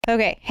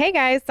Okay, hey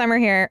guys, Summer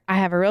here. I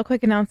have a real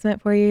quick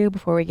announcement for you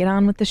before we get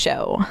on with the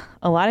show.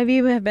 A lot of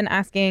you have been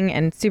asking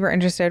and super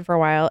interested for a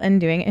while in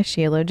doing a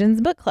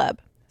Sheologians book club.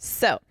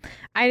 So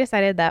I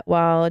decided that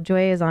while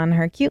Joy is on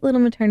her cute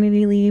little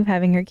maternity leave,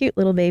 having her cute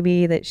little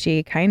baby that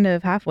she kind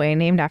of halfway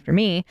named after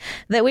me,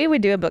 that we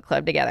would do a book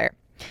club together.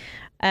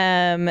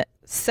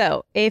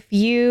 So if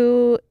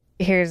you,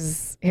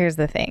 here's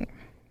the thing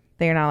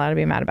that you're not allowed to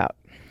be mad about.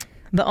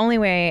 The only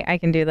way I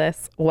can do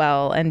this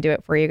well and do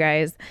it for you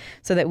guys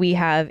so that we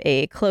have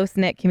a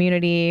close-knit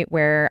community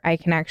where I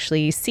can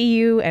actually see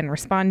you and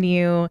respond to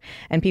you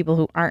and people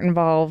who aren't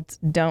involved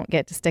don't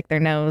get to stick their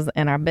nose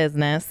in our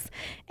business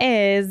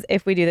is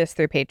if we do this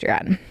through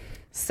Patreon.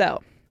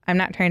 So I'm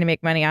not trying to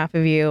make money off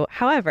of you.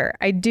 However,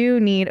 I do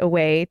need a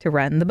way to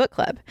run the book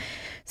club.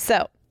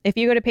 So if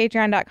you go to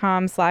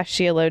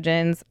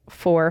patreon.com/Sheologians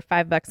for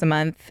 $5 a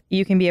month,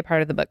 you can be a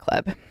part of the book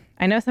club.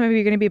 I know some of you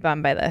are going to be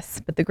bummed by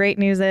this, but the great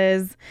news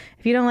is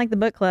if you don't like the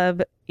book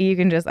club, you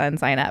can just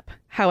unsign up.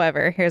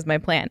 However, here's my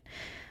plan.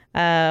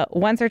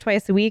 Once or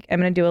twice a week, I'm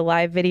going to do a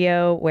live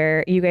video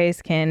where you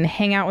guys can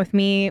hang out with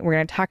me. We're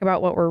going to talk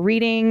about what we're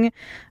reading.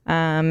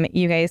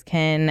 You guys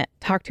can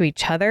talk to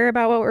each other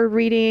about what we're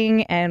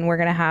reading, and we're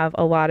going to have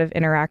a lot of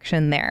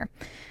interaction there.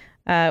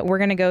 We're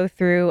going to go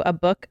through a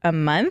book a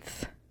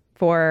month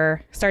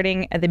for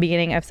starting at the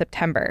beginning of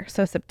September.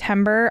 So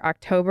September,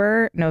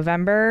 October,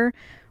 November,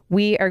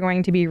 we are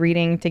going to be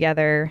reading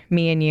together,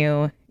 me and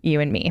you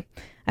and me.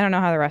 I don't know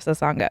how the rest of the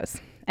song goes.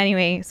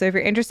 Anyway, so if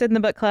you're interested in the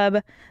book club,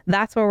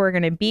 that's where we're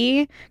going to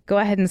be. Go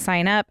ahead and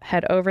sign up,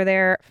 head over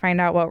there,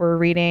 find out what we're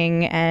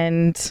reading,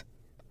 and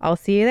I'll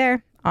see you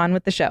there. On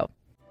with the show.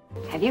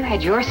 Have you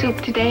had your soup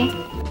today?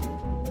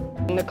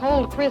 The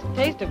cold, crisp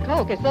taste of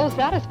Coke is so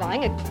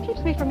satisfying, it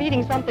keeps me from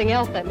eating something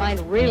else that might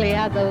really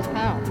add those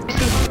pounds.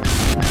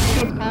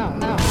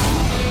 Pounds.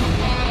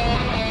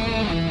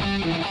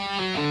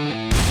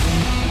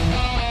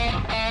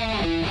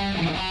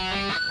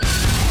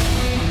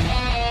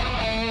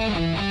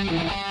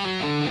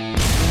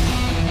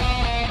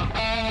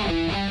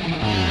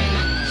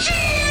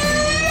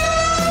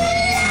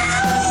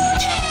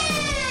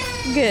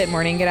 Good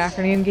morning, good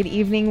afternoon, good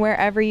evening,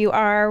 wherever you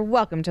are.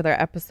 Welcome to another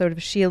episode of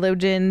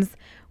Sheologians.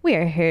 We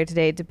are here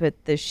today to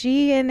put the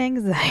she in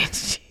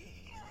anxiety.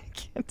 I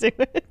can't do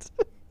it.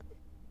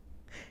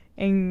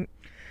 And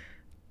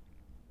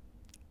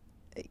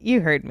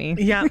you heard me.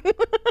 Yeah.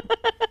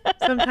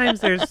 Sometimes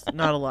there's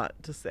not a lot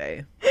to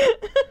say.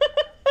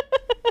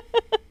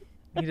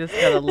 You just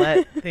gotta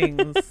let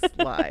things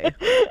lie.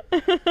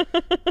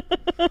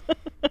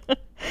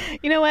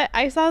 You know what?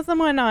 I saw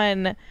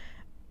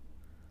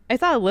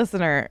a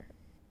listener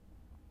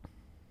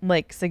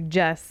like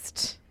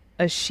suggest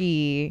a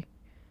she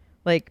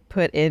like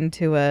put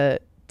into a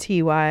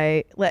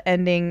TY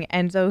ending,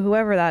 and so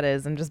whoever that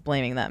is, I'm just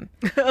blaming them.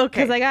 Okay.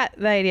 Because I got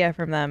the idea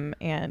from them,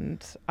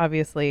 and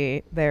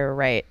obviously they're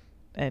right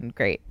and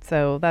great.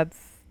 So that's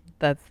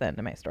the end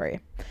of my story.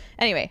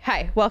 Anyway,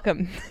 hi,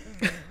 welcome.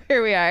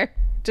 Here we are.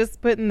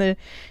 Just putting the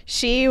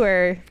she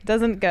where it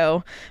doesn't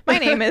go. My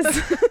name is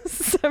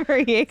Summer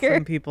Yeager.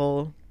 Some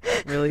people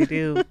really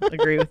do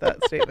agree with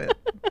that statement.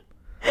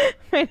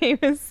 My name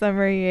is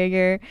Summer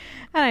Yeager,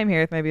 and I'm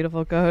here with my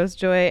beautiful co-host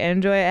Joy.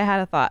 And Joy, I had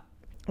a thought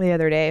the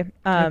other day.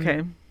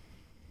 Okay.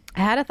 I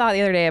had a thought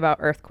the other day about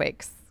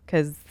earthquakes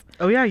because.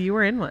 Oh yeah, you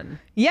were in one.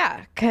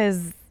 Yeah,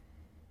 because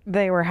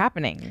they were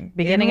happening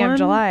beginning of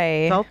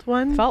July. Felt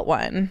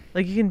one.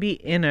 Like you can be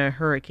in a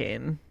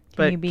hurricane,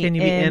 but can you be in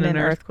in an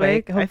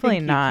earthquake? Hopefully I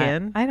think not. You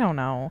can. I don't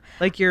know.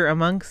 Like you're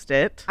amongst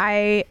it.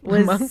 I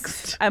was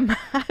amongst. I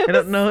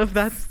don't know if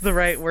that's the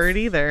right word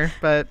either,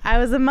 but I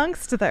was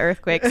amongst the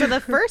earthquake. So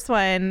the first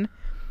one,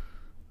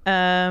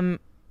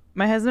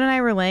 my husband and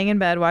I were laying in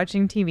bed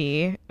watching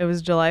TV. It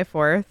was July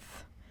 4th,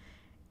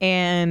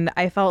 and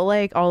I felt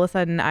like all of a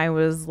sudden I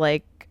was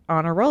like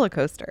on a roller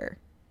coaster,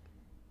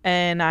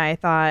 and I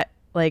thought,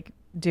 like,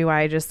 do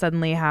I just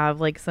suddenly have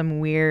like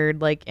some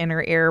weird like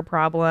inner ear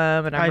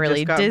problem and I'm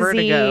really dizzy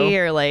vertigo.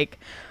 Or like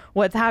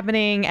what's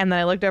happening? And then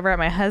I looked over at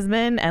my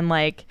husband and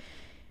like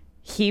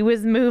he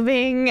was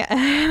moving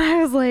and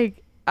I was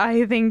like,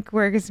 I think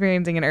we're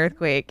experiencing an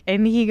earthquake.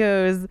 And he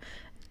goes,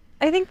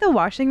 I think the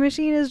washing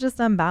machine is just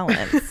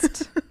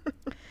unbalanced.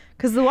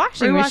 Because the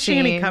washing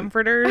machine. Any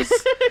comforters?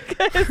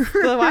 Because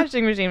the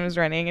washing machine was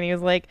running and he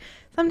was like,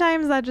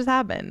 sometimes that just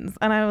happens.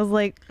 And I was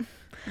like,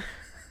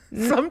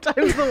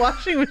 sometimes the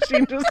washing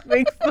machine just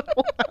makes the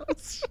whole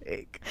house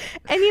shake.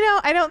 And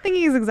I don't think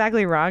he's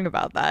exactly wrong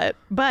about that,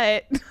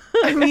 but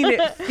I mean,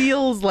 it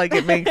feels like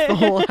it makes the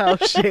whole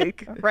house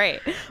shake.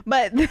 Right.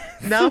 But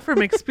now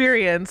from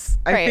experience,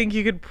 I think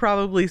you could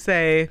probably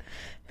say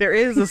there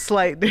is a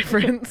slight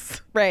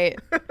difference. Right.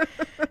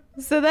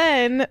 So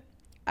then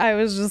I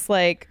was just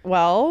like,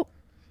 well,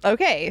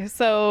 okay.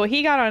 So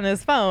he got on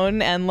his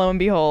phone and lo and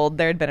behold,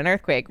 there had been an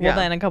earthquake. Well,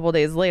 then a couple of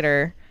days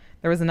later,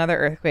 there was another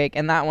earthquake,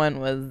 and that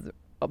one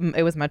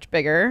was much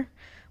bigger.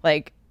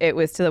 Like, it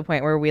was to the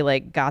point where we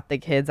like got the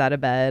kids out of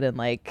bed and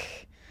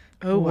like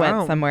Oh, went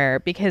wow. somewhere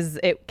because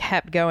it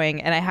kept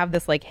going. And I have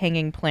this like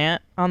hanging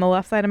plant on the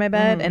left side of my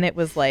bed, and it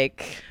was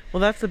like, Well,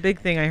 that's the big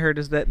thing I heard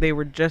is that they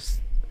were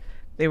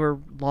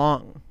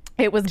long.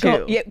 it was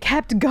too. it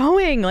kept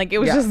going. Like it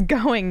was Yeah. just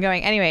going.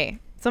 Anyway,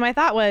 so my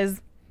thought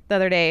was the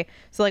other day,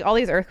 so like all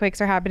these earthquakes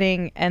are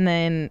happening, and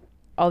then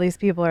all these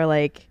people are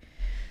like,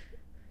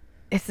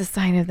 it's a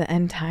sign of the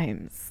end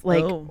times.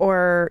 Like, Oh.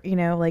 or, you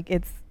know, like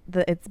it's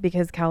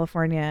because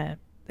California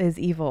is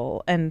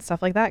evil and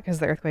stuff like that, because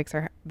the earthquakes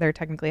they're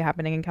technically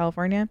happening in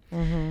California.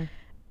 Mm-hmm.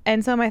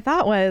 And so my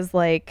thought was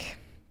like,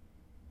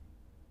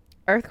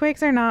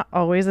 earthquakes are not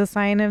always a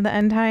sign of the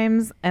end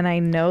times. And I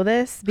know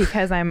this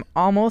because I'm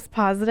almost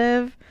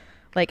positive,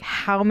 like,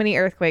 how many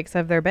earthquakes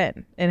have there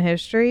been in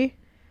history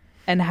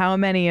and how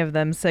many of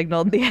them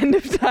signaled the end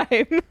of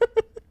time?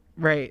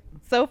 Right.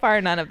 So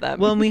far, none of them.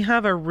 Well, we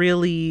have a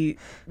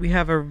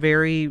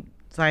very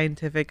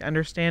scientific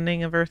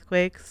understanding of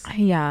earthquakes.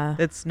 yeah.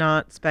 It's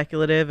not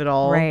speculative at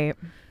all. Right.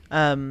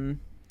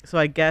 So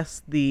I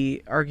guess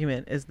the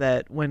argument is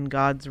that when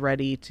God's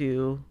ready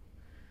to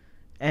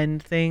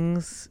end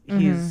things,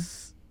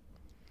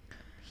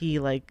 he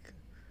like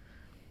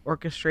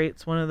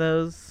orchestrates one of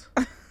those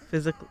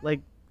physical,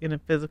 like in a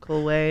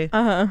physical way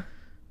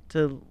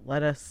to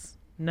let us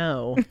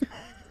know.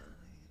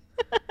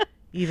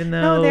 Even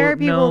though there are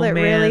people no that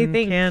man really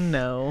think- can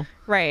know.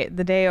 Right.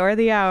 The day or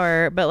the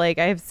hour. But like,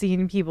 I've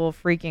seen people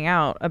freaking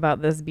out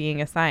about this being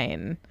a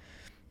sign.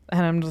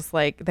 And I'm just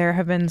like, there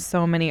have been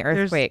so many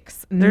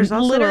earthquakes. There's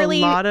also literally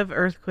a lot of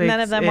earthquakes. none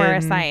of them were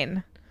a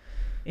sign.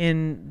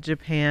 In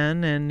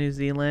Japan and New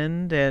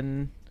Zealand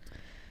and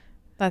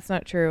That's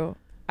not true.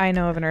 I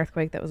know of an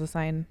earthquake that was a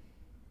sign.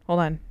 Hold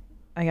on.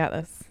 I got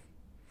this.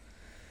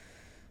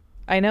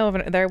 I know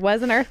of there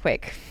was an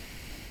earthquake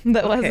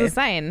that was Okay. a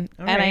sign.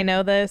 All and I right.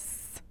 know this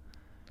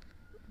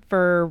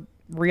for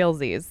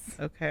realsies.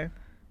 okay.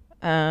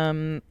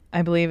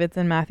 I believe it's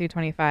in Matthew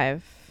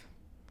 25.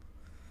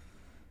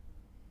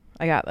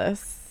 I got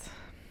this.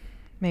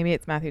 Maybe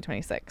it's Matthew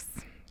 26.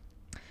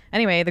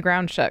 Anyway, the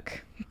ground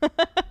shook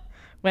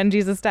when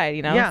Jesus died,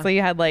 you know? Yeah. So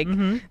you had like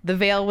the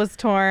veil was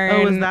torn.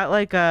 Oh, is that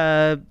like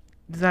does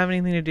that have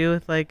anything to do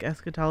with like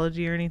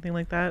eschatology or anything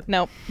like that?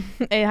 Nope.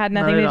 It had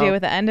nothing Not to at do all.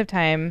 with the end of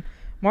time.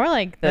 More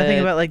like Nothing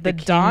about like the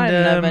dawn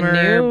of kingdom a or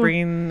new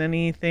bringing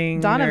anything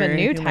dawn of or a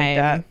new anything like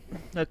time.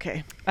 that.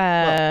 Okay.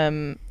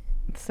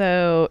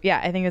 So yeah,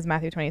 I think it was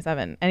Matthew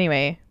 27.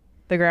 Anyway,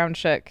 the ground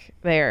shook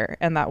there,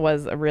 and that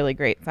was a really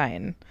great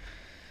sign.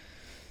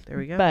 There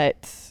we go.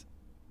 But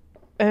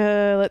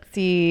let's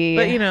see.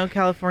 But you know,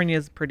 California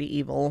is pretty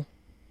evil.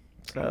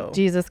 So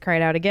Jesus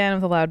cried out again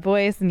with a loud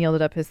voice and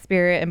yielded up his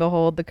spirit, and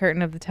behold, the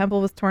curtain of the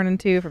temple was torn in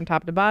two from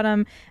top to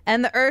bottom,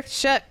 and the earth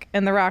shook,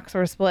 and the rocks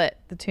were split.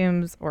 The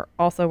tombs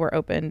were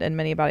opened, and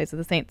many bodies of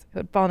the saints who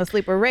had fallen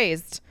asleep were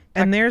raised.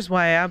 and there's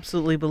why I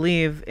absolutely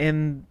believe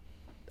in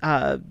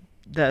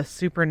the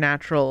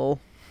supernatural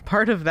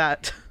part of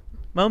that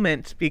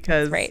moment,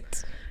 because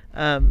Right.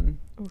 Oh,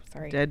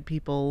 sorry. dead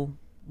people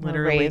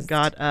literally raised.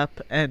 got up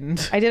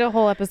and I did a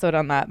whole episode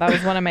on that. That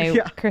was one of my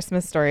Yeah.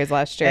 Christmas stories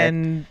last year.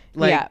 and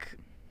like Yeah.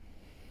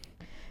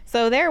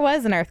 So there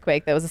was an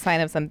earthquake that was a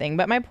sign of something.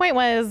 But my point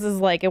is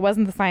like, it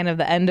wasn't the sign of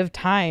the end of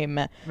time.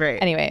 right.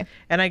 Anyway.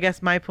 And I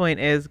guess my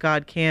point is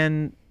God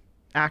can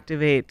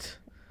activate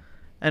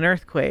an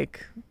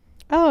earthquake.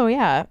 Oh,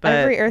 yeah. But-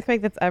 Every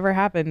earthquake that's ever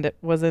happened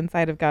was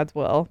inside of God's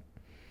will.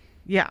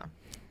 Yeah.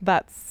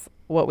 That's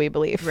what we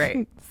believe.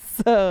 Right.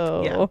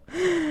 So,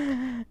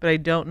 But I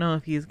don't know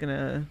if he's going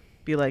to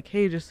be like,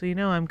 hey, just so you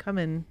know, I'm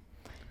coming.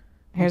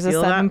 here's a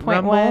feel that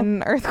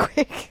 7.1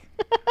 earthquake.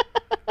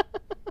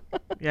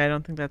 Yeah, I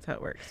don't think that's how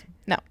it works.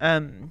 No.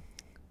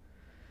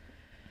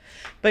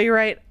 But you're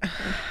right.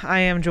 I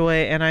am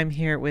Joy, and I'm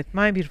here with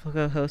my beautiful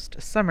co-host,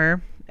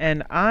 Summer.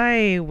 And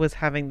I was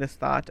having this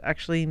thought.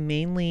 Actually,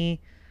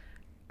 mainly,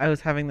 I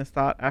was having this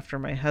thought after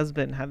my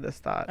husband had this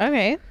thought.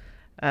 Okay.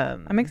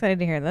 I'm excited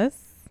to hear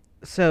this.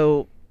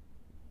 So,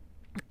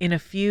 in a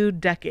few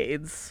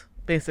decades,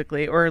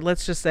 basically, or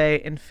let's just say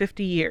in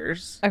 50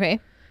 years, Okay.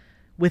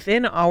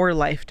 within our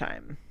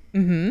lifetime,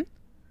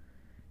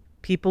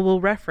 people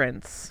will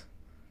reference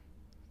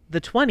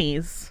the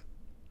 20s,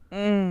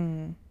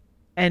 and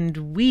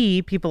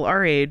we, people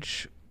our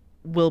age,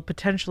 will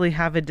potentially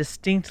have a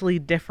distinctly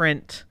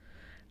different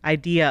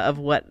idea of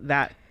what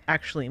that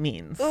actually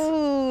means.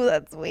 Ooh,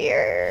 that's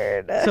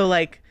weird. So,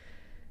 like,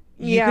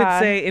 you Yeah.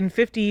 could say in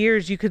 50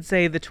 years, you could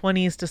say the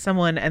 20s to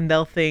someone, and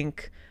they'll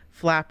think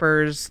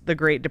Flappers, the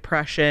Great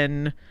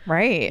Depression,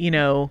 Right. you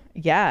know,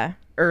 Yeah.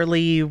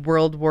 early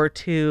World War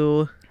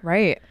II.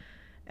 Right.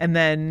 And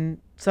then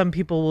some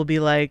people will be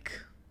like,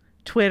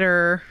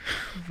 Twitter,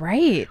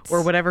 Right.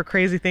 or whatever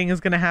crazy thing is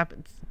going to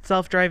happen.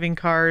 Self-driving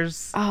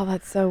cars, Oh,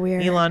 that's so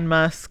weird. Elon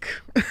Musk.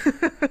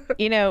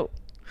 You know,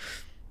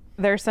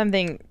 there's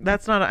something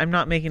I'm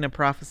not making a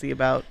prophecy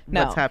about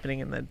No. what's happening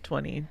in the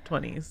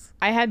 2020s.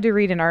 I had to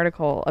read an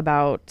article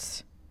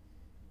about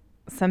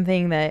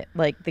something that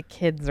like the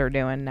kids are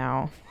doing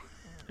now.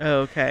 Oh,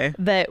 okay.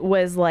 That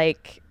was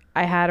like,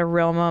 I had a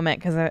real moment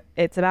because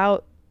it's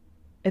about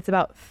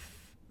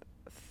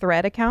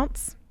thread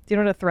accounts? Do you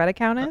know what a thread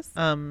account is?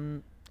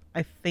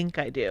 I think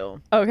I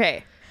do,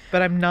 Okay.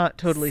 but I'm not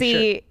totally sure.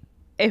 See,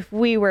 if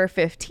we were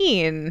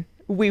 15,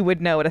 we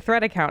would know what a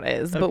thread account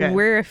is, but Okay.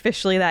 we're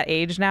officially that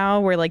age now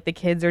where like the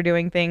kids are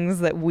doing things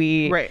that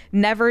we Right.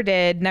 never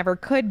did, never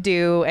could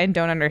do, and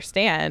don't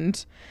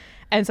understand.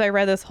 And so I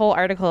read this whole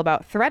article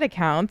about thread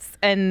accounts,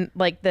 and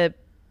like the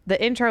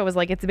intro was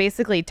like, it's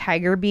basically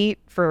Tiger Beat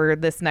for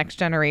this next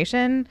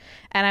generation.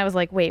 And I was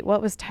like, wait,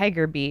 what was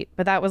Tiger Beat?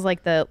 But that was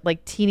like the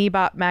like teeny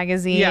bop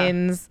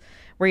magazines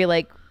where you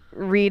like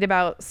read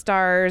about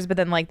stars, but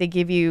then like they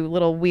give you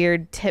little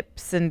weird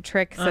tips and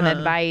tricks and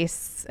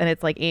advice, and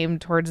it's like aimed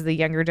towards the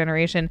younger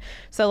generation.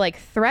 So like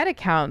thread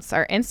accounts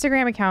are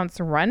Instagram accounts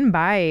run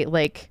by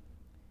like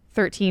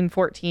 13,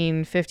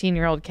 14,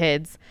 15-year-old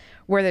kids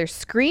where there's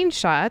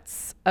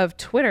screenshots of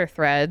Twitter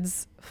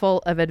threads full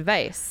of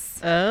advice.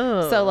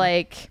 Oh. So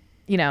like,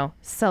 you know,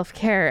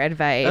 self-care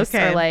advice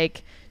Okay. or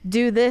like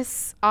do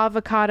this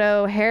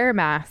avocado hair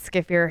mask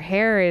if your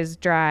hair is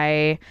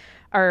dry,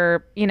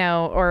 or, you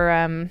know, or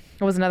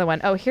what was another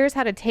one? Oh, here's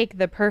how to take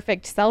the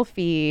perfect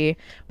selfie,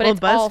 but Well,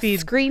 it's all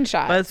BuzzFeed-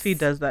 screenshots. BuzzFeed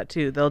does that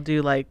too. They'll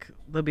be like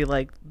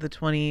the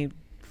 20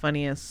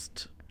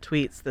 funniest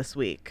tweets this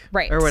week,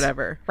 Right. or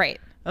whatever. Right.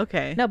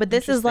 Okay. No, but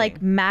this is like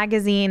Interesting.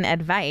 magazine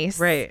advice.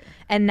 Right.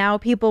 And now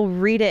people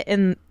read it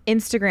in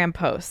Instagram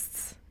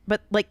posts.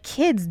 But like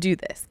kids do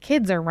this.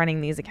 Kids are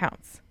running these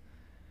accounts.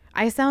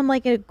 I sound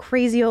like a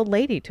crazy old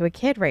lady to a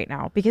kid right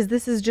now because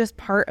this is just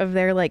part of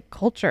their like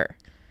culture.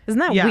 Isn't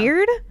that Yeah.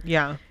 weird?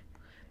 Yeah.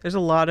 There's a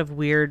lot of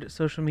weird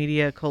social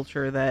media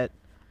culture that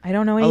I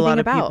don't know a anything lot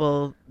of about.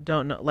 people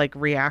don't know, like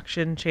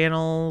reaction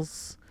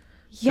channels,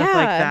 Yeah. stuff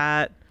like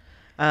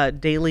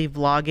that, daily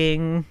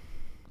vlogging,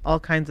 all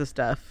kinds of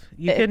stuff.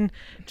 You can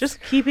just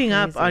keeping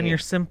up on crazy. your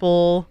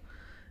simple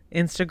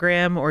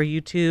Instagram or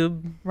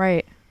YouTube,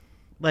 Right.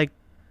 like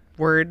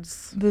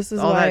words, This is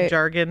all why- that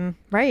jargon.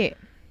 Right.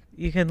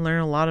 You can learn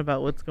a lot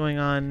about what's going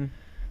on.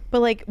 But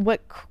like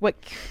what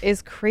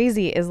is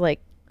crazy is like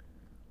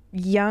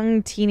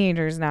young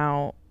teenagers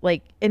now,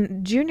 like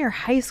in junior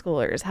high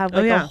schoolers have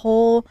like a yeah.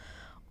 whole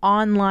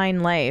online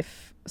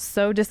life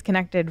so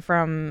disconnected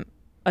from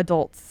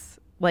adults,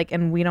 like,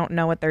 and we don't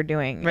know what they're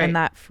doing. Right. And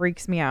that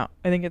freaks me out.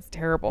 I think it's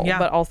terrible, Yeah.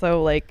 but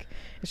also like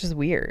it's just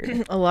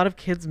weird. A lot of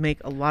kids make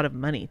a lot of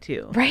money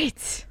too.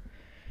 Right.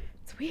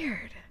 It's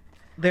weird.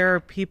 There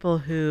are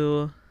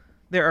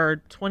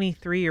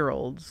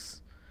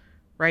 23-year-olds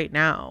right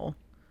now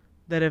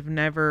that have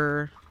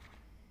never,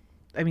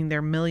 I mean,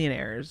 they're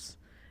millionaires.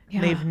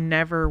 Yeah. They've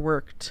never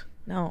worked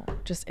No,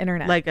 just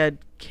internet. like a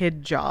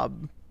kid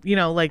job, you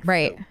know, like,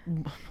 Right.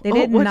 They oh,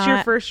 did what's your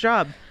not- first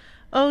job?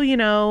 Oh, you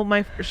know,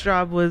 my first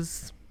job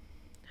was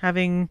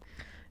having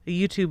a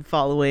YouTube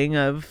following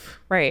of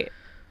right.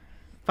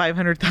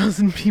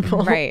 500,000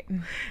 people. Right.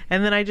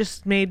 And then I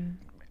just made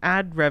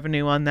ad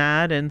revenue on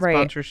that and Right.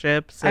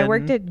 sponsorships. I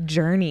worked and at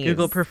Journeys.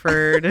 Google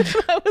Preferred.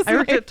 That was I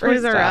worked my at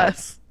Toys first R job.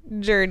 Us.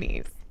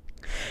 Journeys.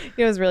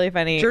 It was really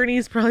funny.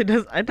 Journeys probably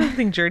does. I don't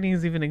think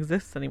Journeys even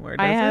exists anymore.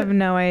 Does I have it?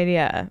 no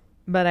idea,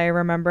 but I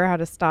remember how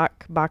to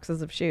stock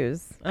boxes of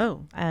shoes.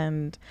 Oh,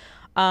 And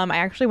I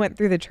actually went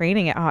through the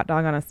training at Hot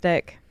Dog on a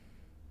Stick.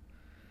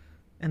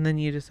 and then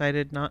you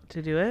decided not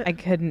to do it. I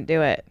couldn't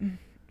do it.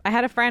 I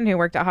had a friend who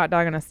worked at Hot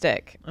Dog on a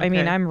Stick. I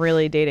mean, Okay. I'm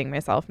really dating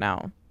myself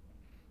now.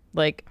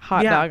 Like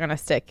Hot Yeah. Dog on a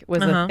Stick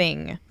was Uh-huh. a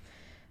thing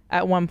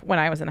at when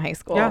I was in high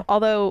school. Yeah.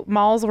 Although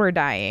malls were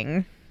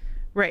dying.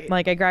 Right.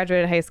 Like I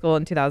graduated high school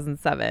in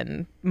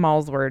 2007.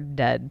 Malls were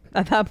dead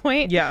at that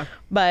point. Yeah.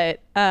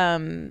 But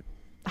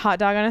Hot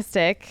Dog on a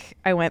Stick,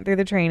 I went through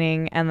the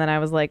training and then I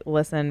was like,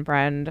 listen,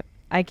 friend,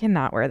 I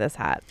cannot wear this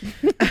hat.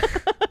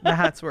 The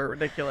hats were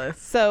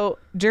ridiculous. So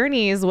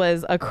Journeys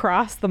was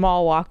across the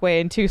mall walkway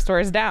and 2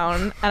 stores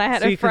down. And I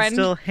had So a you could friend.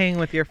 still hang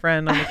with your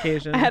friend on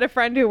occasion. I had a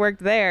friend who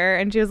worked there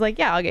and she was like,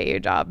 yeah, I'll get you a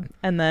job.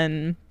 And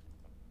then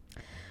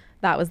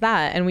that was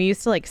that. And we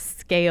used to like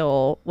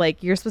scale,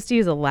 like you're supposed to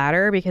use a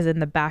ladder because in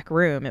the back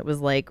room it was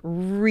like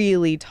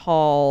really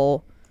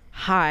tall,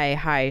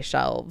 high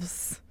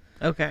shelves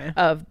Okay.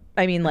 of,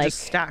 I mean, like, just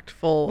stacked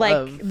full like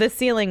of. the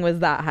ceiling was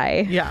that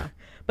high. Yeah.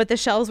 But the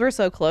shelves were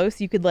so close,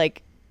 you could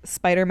like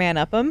Spider-Man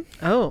up them.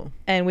 Oh.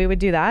 And we would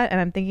do that.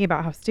 And I'm thinking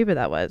about how stupid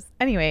that was.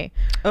 Anyway,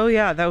 Oh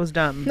yeah, that was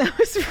dumb. that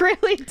was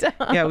really dumb.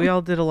 Yeah, we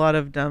all did a lot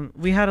of dumb.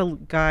 We had a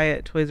guy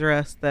at Toys R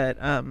Us that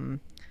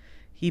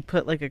he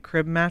put like a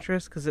crib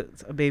mattress because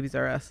it's a Babies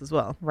R Us as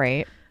well.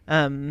 Right.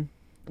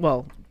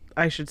 Well,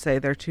 I should say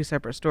they're 2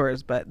 separate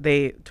stores, but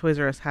Toys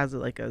R Us has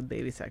like a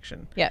baby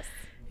section Yes.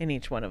 in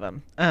each one of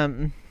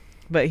them.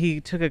 But he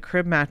took a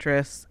crib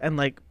mattress and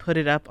like put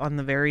it up on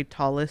the very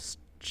tallest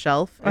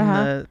shelf in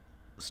the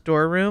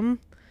storeroom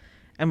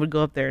and would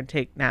go up there and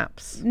take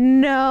naps.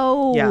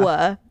 No.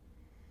 Yeah.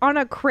 On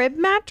a crib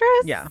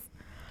mattress? Yeah.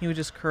 He would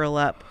just curl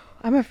up.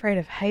 I'm afraid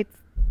of heights.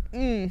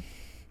 I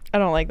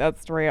don't like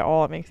that story at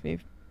all. It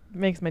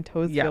makes my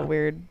toes Yeah. feel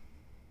weird.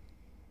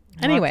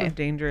 Lots Anyway. of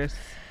dangerous,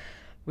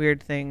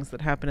 weird things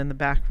that happen in the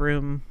back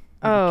room.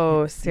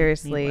 Oh, Need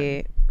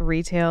seriously.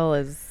 Retail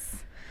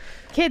is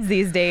Kids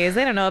these days,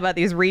 they don't know about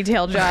these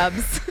retail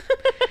jobs.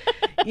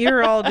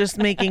 You're all just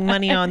making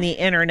money on the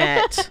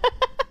internet.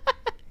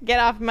 Get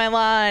off my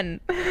lawn.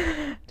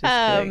 Just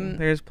kidding.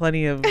 There's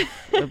plenty of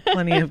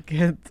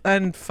kids.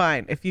 And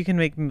fine, if you can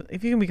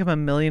become a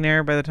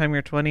millionaire by the time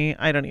you're 20,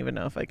 I don't even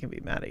know if I can be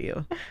mad at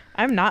you.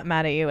 I'm not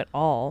mad at you at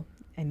all.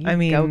 And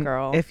you go,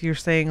 girl. If you're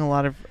saying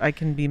I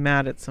can be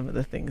mad at some of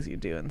the things you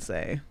do and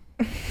say.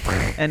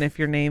 And if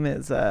your name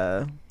is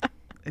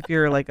if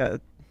you're like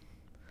a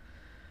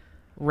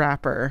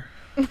rapper,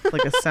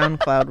 like a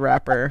SoundCloud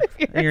rapper,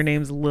 and your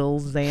name's Lil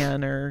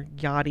Xan or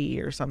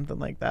Yachty or something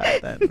like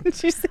that, then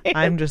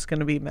I'm just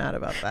going to be mad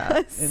about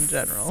that in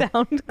general.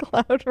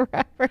 SoundCloud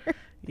rapper.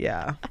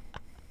 Yeah.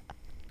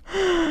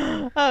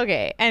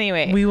 Okay.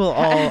 Anyway. We will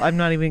all, I'm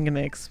not even going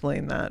to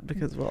explain that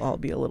because we'll all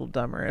be a little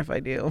dumber if I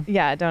do.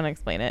 Yeah, don't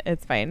explain it.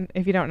 It's fine.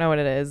 If you don't know what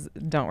it is,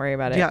 don't worry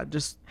about it. Yeah,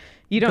 just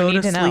you don't go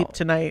need to to sleep know.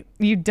 tonight.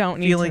 You don't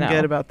need feeling to know.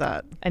 good about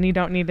that. And you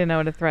don't need to know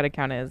what a thread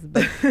account is,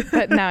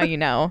 but now you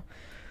know.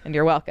 And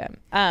you're welcome.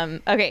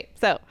 Okay,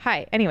 so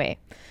hi. Anyway,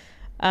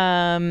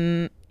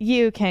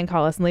 you can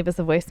call us and leave us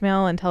a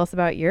voicemail and tell us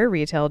about your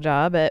retail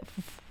job at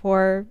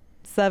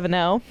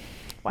 470.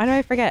 Why do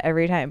I forget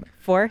every time?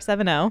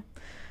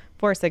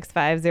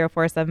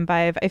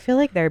 470-465-0475. I feel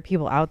like there are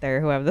people out there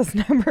who have this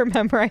number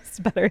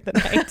memorized better than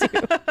I do.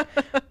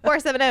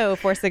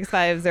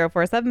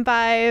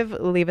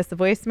 470-465-0475. Leave us a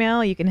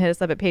voicemail. You can hit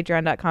us up at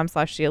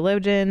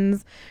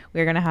patreon.com/theologians.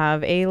 We're going to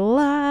have a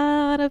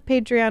lot of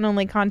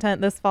Patreon-only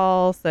content this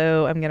fall,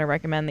 so I'm going to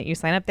recommend that you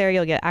sign up there.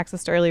 You'll get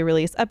access to early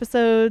release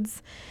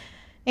episodes.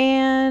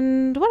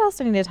 And what else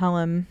do I need to tell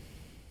them?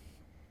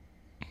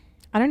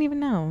 I don't even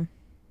know.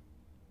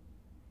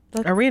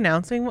 Are we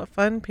announcing what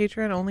fun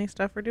Patreon-only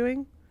stuff we're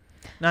doing?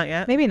 Not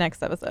yet? Maybe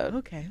next episode.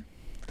 Okay.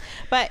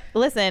 But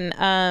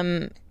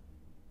listen,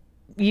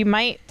 you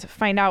might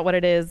find out what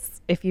it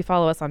is if you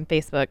follow us on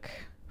Facebook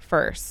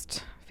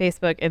first.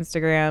 Facebook,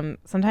 Instagram.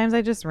 Sometimes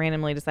I just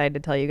randomly decide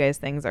to tell you guys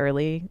things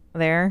early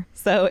there.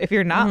 So if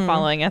you're not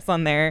following us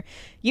on there,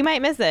 you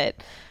might miss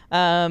it.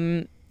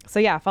 So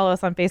yeah, follow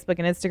us on Facebook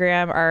and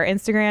Instagram. Our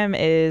Instagram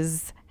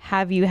is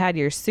Have You Had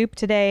Your Soup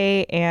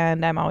Today?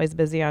 And I'm always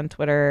busy on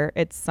Twitter.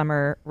 It's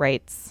Summer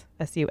Writes,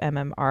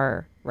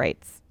 SUMMR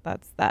Writes.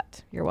 That's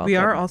that. You're welcome. We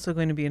are also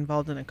going to be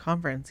involved in a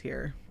conference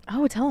here.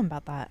 Oh, tell them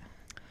about that.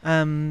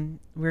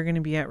 We're going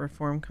to be at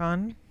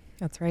ReformCon.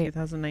 That's right.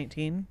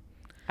 2019.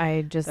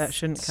 That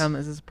shouldn't come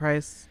as a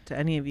surprise to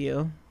any of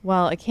you.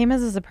 Well, it came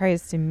as a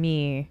surprise to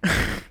me.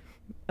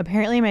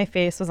 Apparently my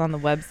face was on the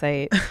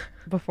website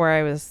before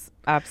I was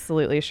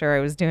absolutely sure I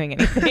was doing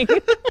anything.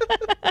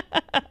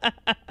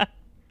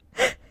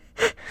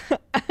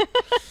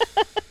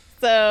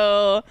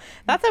 So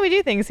that's how we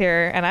do things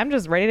here. And I'm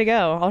just ready to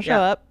go. I'll show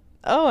up.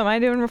 Oh, am I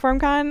doing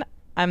ReformCon?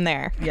 I'm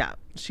there. Yeah.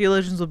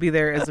 Theologians will be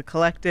there as a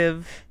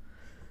collective.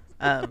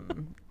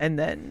 And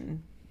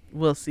then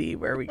we'll see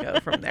where we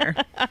go from there.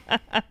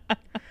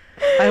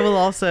 I will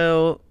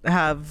also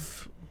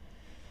have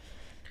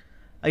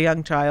a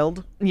young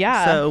child.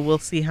 Yeah. So we'll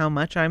see how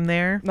much I'm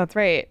there. That's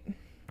right.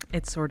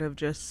 It's sort of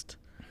just,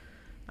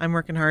 I'm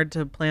working hard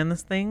to plan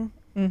this thing.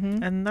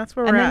 Mm-hmm. And that's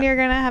where and we're then at. You're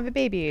going to have a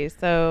baby.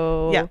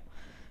 So yeah.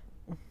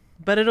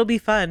 But it'll be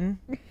fun.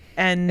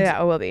 And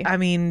yeah, it will be. I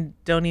mean,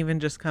 don't even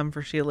just come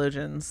for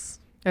Theologians.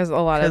 There's a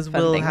lot of fun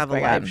because we'll things have a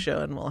going live on.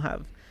 show and we'll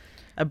have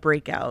a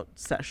breakout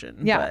session.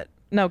 Yeah. But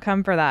no,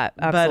 come for that.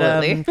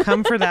 Absolutely. But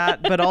come for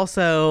that. But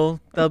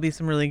also there'll be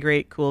some really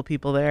great, cool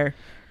people there.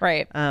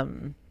 Right.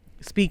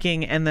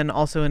 Speaking and then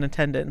also in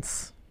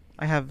attendance.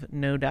 I have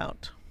no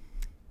doubt.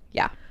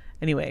 Yeah.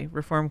 Anyway,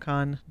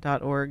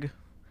 reformcon.org.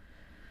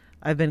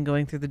 I've been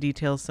going through the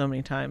details so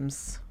many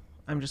times.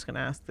 I'm just going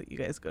to ask that you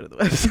guys go to the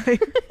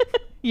website.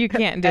 You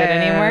can't do it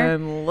anymore?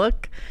 And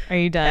look. Are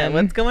you done? At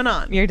what's going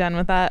on. You're done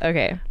with that?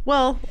 Okay.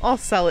 Well, I'll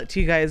sell it to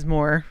you guys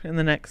more in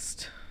the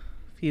next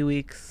few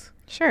weeks.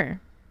 Sure.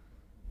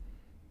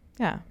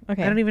 Yeah.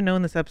 Okay. I don't even know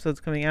when this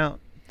episode's coming out.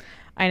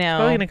 I know. It's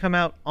probably going to come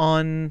out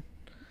on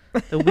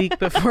the week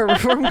before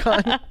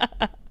ReformCon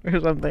or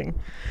something.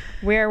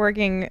 We are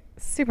working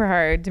super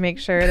hard to make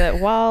sure that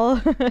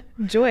while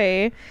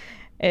Joy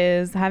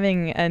is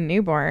having a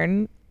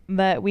newborn,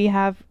 that we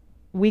have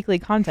weekly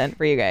content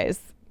for you guys.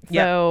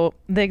 So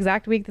the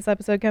exact week this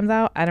episode comes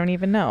out, I don't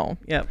even know.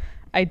 Yep.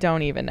 I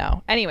don't even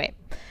know. Anyway.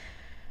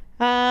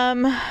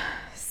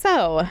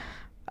 So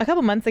a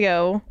couple months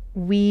ago,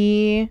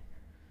 we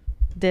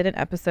did an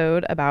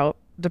episode about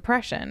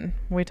depression.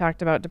 We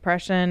talked about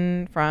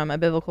depression from a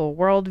biblical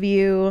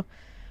worldview.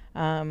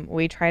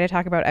 We try to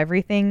talk about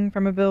everything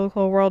from a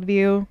biblical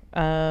worldview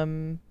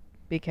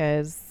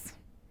because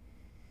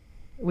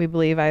we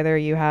believe either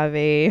you have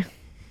a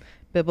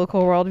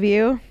biblical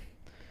worldview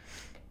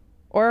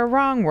or a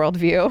wrong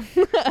worldview.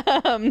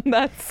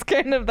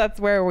 That's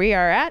where we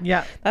are at.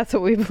 Yeah. That's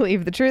what we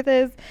believe the truth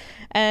is.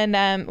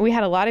 And we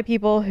had a lot of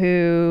people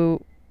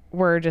who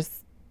were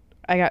just,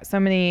 I got so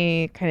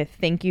many kind of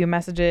thank you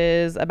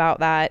messages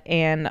about that.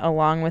 And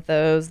along with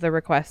those, the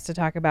request to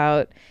talk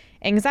about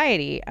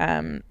anxiety.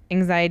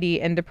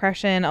 Anxiety and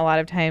depression a lot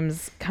of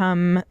times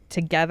come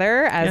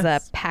together as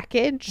Yes. a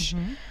package.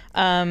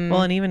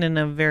 Well, and even in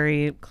a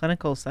very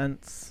clinical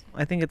sense,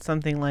 I think it's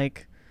something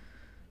like,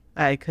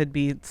 I could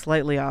be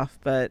slightly off,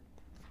 but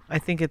I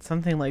think it's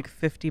something like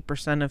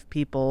 50% of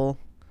people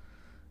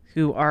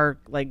who are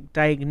like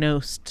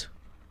diagnosed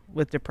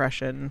with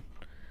depression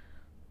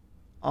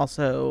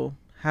also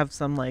have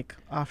some like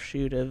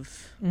offshoot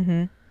of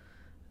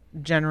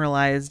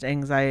generalized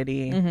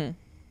anxiety.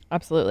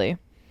 Absolutely.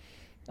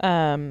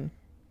 Everyone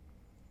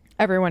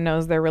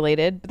knows they're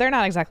related, but they're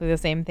not exactly the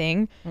same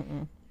thing.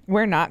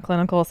 We're not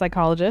clinical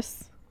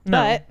psychologists,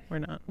 No, but we're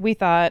not. we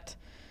thought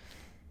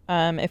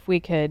if we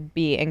could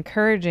be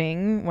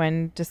encouraging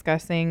when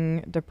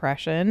discussing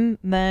depression,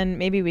 then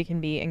maybe we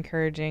can be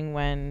encouraging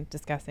when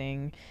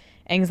discussing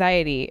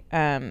anxiety.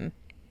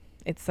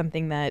 It's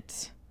something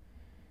that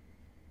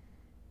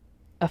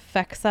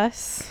affects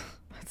us.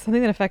 It's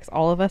something that affects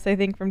all of us, I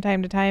think, from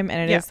time to time.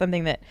 And it is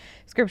something that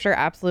scripture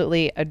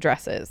absolutely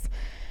addresses.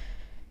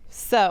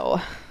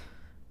 So,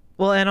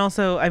 Well, and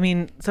also, I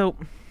mean, so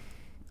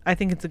I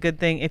think it's a good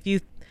thing if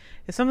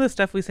some of the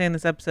stuff we say in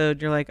this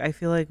episode, you're like, I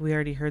feel like we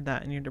already heard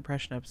that in your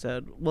depression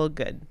episode. Well,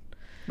 good.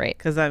 right.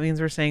 Because that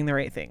means we're saying the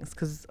right things.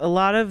 Because a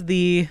lot of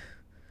the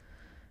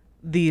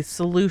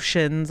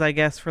solutions, I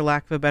guess, for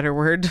lack of a better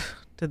word,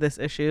 to this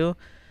issue,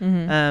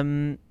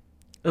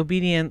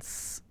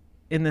 obedience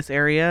in this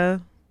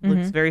area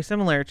looks very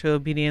similar to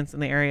obedience in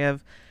the area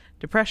of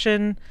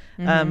depression.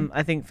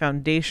 I think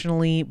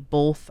foundationally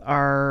both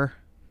are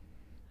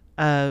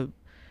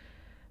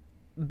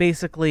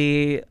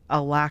basically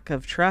a lack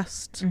of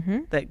trust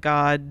that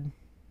God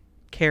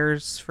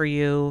cares for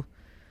you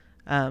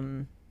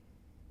and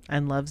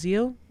loves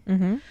you.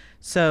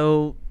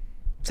 So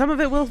some of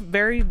it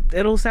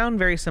it'll sound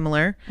very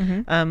similar.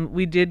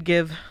 We did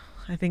give,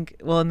 I think,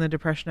 well, in the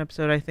depression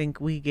episode, I think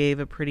we gave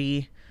a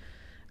pretty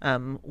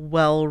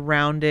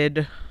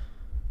well-rounded,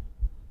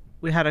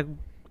 we had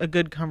a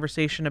good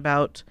conversation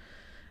about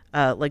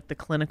like the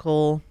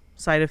clinical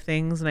side of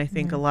things. And I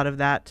think a lot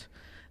of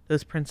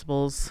those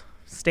principles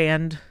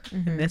stand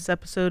in this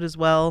episode as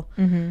well.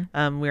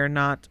 We are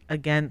not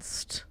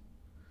against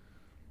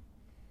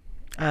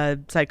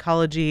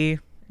psychology.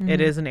 It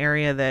is an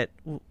area that,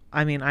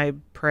 I mean, I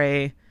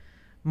pray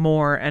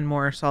more and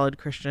more solid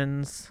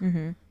Christians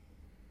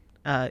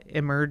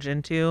emerge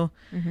into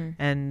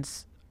and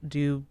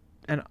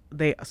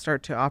they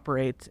start to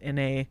operate in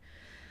a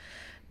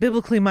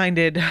biblically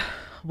minded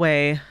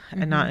way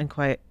and not in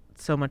quite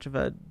so much of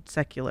a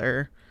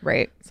secular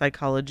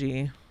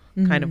psychology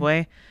kind of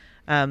way.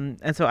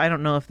 And so I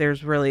don't know if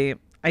there's really,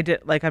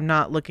 I'm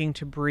not looking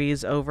to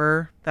breeze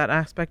over that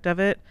aspect of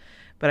it,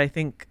 but I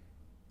think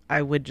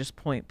I would just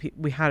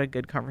we had a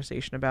good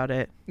conversation about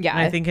it. Yeah.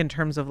 And I think in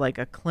terms of like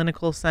a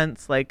clinical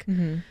sense, like,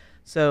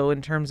 so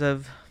in terms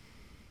of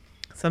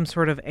some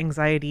sort of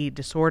anxiety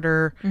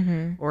disorder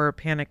or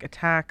panic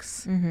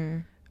attacks,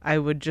 I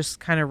would just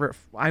kind of,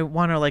 I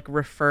want to like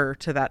refer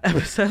to that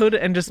episode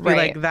and just be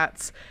like,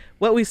 that's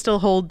what we still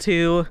hold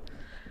to.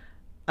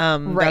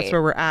 That's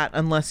where we're at,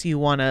 unless you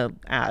want to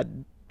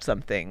add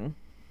something.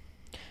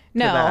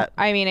 No,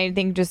 I mean, I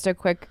think just a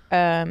quick,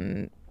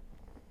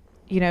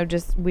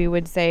 just we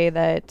would say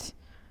that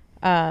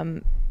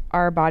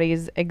our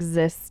bodies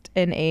exist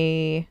in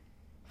a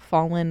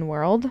fallen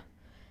world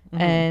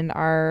and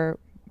our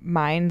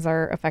minds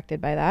are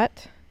affected by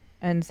that.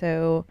 And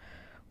so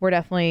we're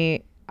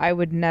definitely, I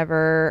would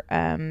never,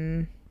 I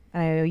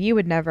know you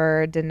would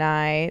never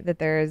deny that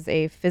there's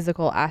a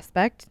physical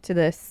aspect to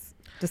this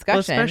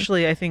discussion. Well,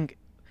 especially I think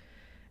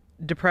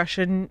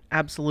depression,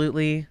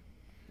 absolutely.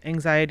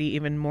 Anxiety,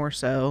 even more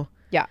so.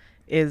 Yeah.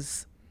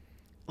 Is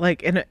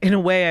like, in a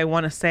way, I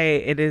want to say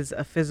it is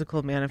a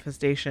physical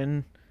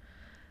manifestation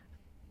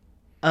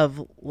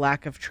of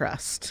lack of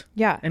trust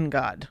in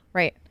God.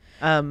 Right.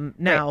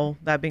 Now,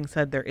 that being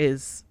said,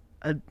 there's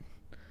a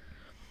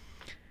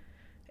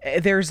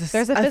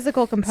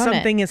physical component.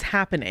 Something is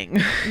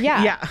happening.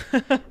 Yeah.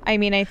 I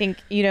mean, I think,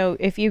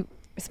 if you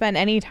spend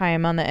any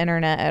time on the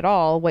internet at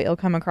all, what you'll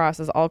come across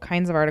is all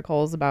kinds of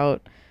articles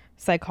about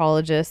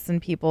psychologists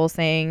and people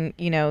saying,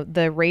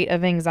 the rate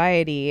of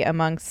anxiety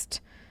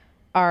amongst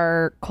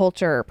our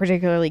culture,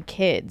 particularly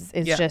kids,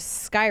 is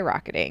just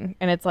skyrocketing.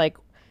 And it's like,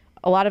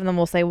 a lot of them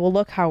will say, well,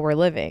 look how we're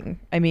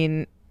living. I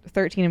mean,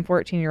 13 and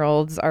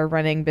 14-year-olds are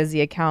running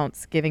busy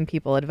accounts, giving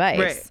people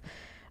advice.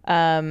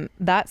 Right.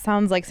 That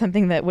sounds like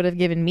something that would have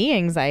given me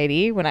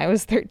anxiety when I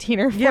was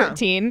 13 or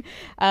 14.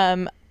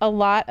 Yeah. A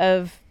lot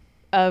of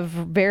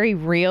very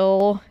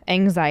real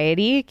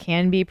anxiety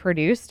can be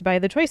produced by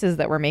the choices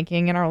that we're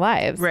making in our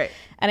lives. Right.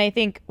 And I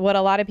think what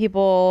a lot of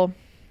people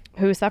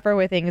who suffer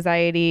with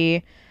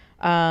anxiety,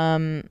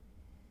 I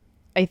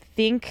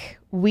think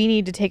we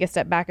need to take a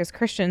step back as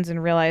Christians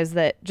and realize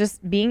that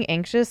just being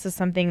anxious is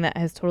something that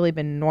has totally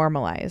been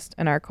normalized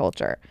in our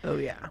culture. Oh,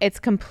 yeah. It's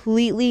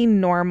completely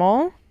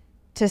normal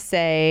to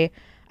say,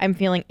 I'm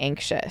feeling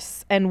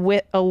anxious.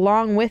 And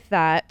along with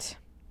that,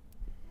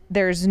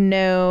 there's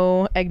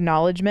no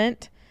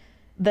acknowledgement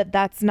that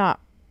that's not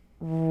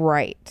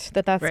Right.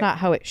 That's Right. not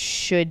how it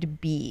should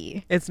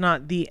be. It's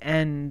not the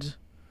end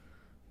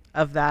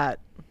of that.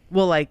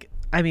 Well, like,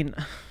 I mean,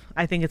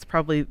 I think it's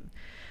probably,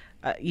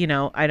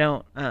 I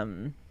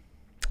don't,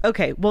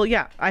 okay. Well,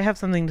 yeah, I have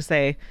something to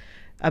say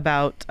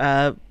about,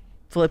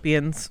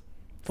 Philippians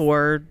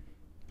 4,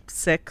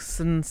 6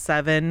 and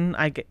 7.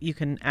 You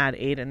can add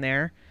 8 in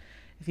there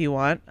if you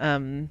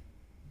want.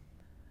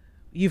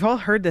 You've all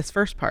heard this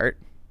first part.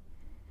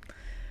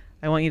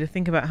 I want you to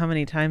think about how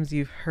many times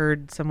you've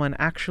heard someone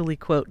actually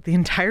quote the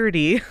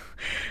entirety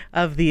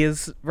of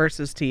these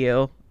verses to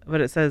you.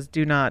 But it says,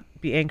 do not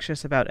be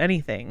anxious about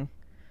anything,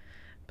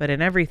 but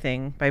in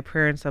everything, by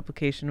prayer and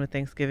supplication with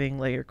thanksgiving,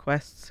 let your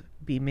requests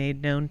be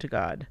made known to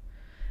God.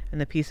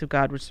 And the peace of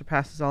God, which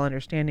surpasses all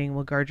understanding,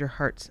 will guard your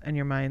hearts and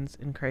your minds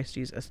in Christ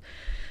Jesus.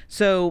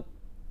 So,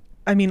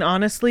 I mean,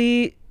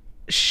 honestly,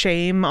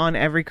 shame on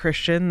every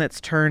Christian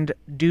that's turned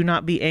do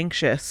not be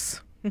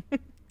anxious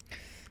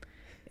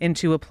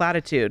into a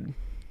platitude,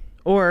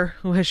 or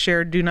who has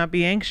shared do not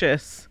be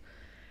anxious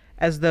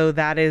as though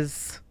that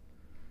is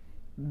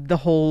the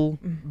whole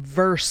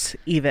verse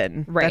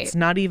even. Right. That's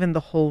not even the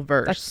whole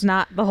verse. That's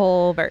not the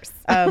whole verse.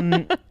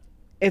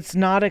 It's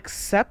not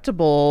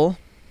acceptable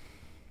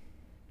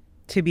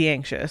to be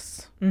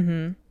anxious.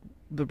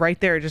 But right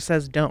there it just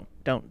says don't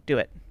do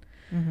it.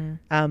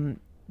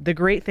 The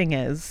great thing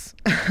is,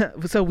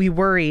 so we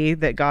worry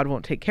that God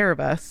won't take care of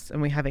us,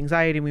 and we have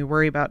anxiety, and we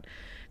worry about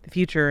the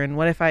future, and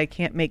what if I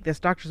can't make this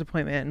doctor's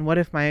appointment, and what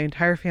if my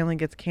entire family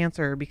gets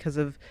cancer because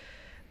of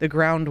the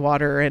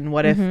groundwater, and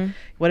what if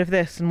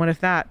this and what if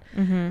that,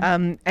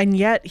 and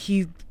yet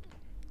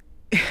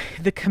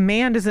the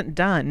command isn't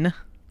done.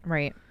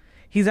 Right.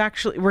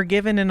 We're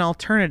given an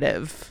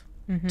alternative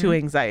to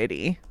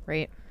anxiety,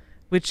 Right.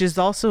 which is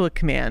also a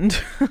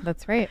command.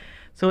 That's right.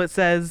 So it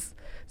says,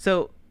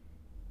 so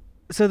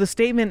the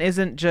statement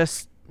isn't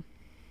just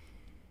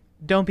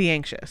don't be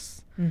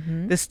anxious.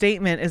 The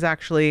statement is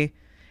actually,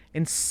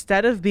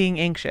 instead of being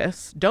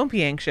anxious, don't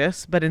be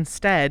anxious, but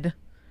instead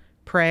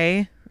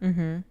pray,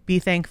 be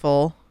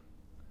thankful,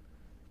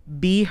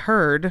 be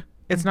heard.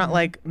 It's not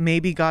like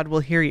maybe God will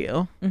hear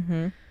you.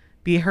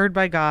 Be heard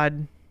by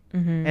God,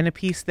 and a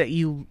peace that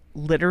you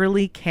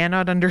literally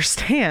cannot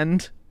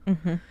understand.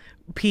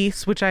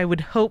 Peace, which I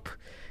would hope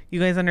you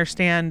guys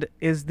understand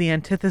is the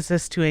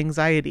antithesis to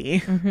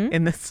anxiety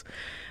in this,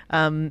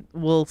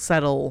 will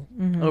settle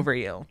over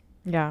you.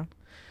 Yeah.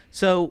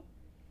 So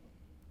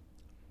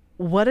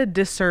what a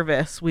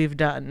disservice we've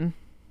done.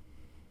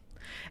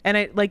 And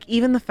I like,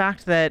 even the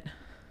fact that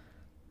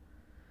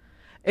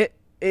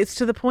it's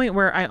to the point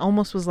where I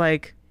almost was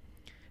like,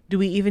 do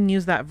we even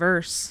use that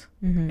verse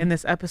in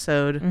this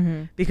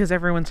episode? Because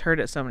everyone's heard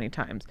it so many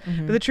times.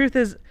 But the truth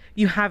is,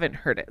 you haven't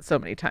heard it so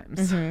many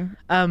times.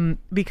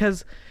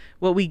 Because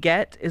what we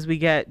get is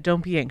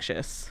don't be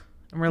anxious.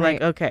 And we're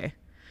like, okay.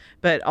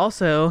 But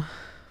also,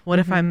 what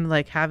if I'm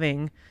like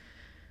having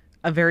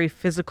a very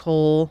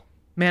physical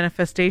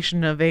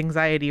manifestation of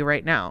anxiety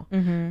right now?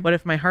 What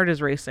if my heart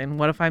is racing?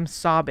 What if I'm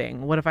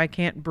sobbing? What if I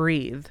can't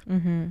breathe?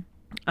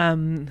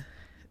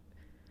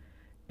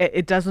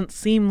 It doesn't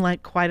seem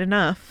like quite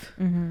enough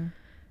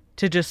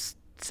to just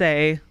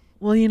say,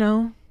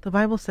 well, the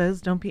Bible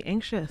says don't be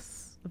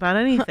anxious about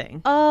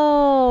anything.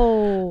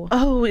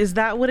 Oh, is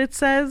that what it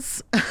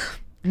says?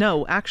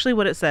 No, actually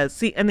what it says.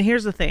 See, and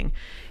here's the thing,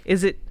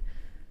 is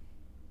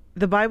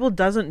the Bible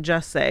doesn't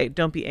just say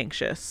don't be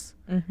anxious,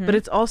 but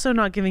it's also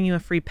not giving you a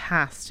free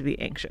pass to be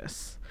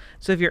anxious.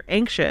 So if you're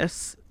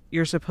anxious,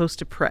 you're supposed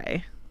to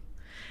pray.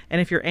 And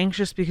if you're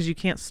anxious because you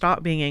can't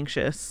stop being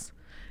anxious,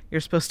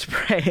 you're supposed to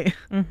pray.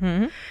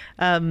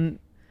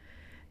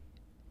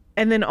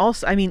 And then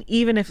also, I mean,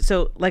 even if,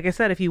 so like I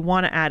said, if you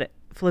want to add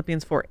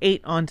Philippians 4:8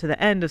 onto the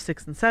end of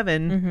 6 and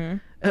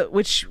 7,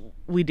 which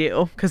we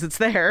do because it's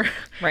there.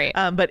 Right.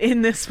 But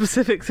in this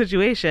specific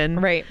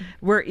situation, Right.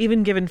 we're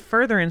even given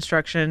further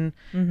instruction,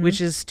 which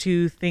is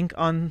to think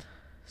on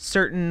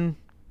certain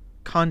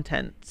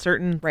content,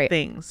 certain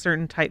things,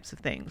 certain types of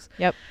things.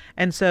 Yep.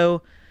 And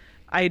so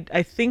I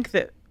think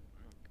that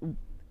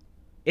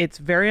it's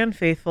very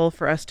unfaithful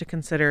for us to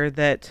consider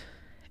that,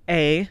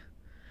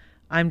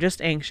 I'm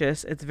just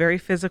anxious. It's very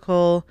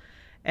physical,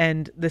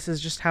 and this is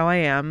just how I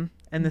am,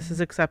 and this is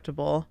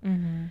acceptable.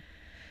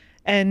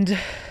 And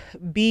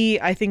B,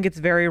 I think it's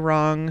very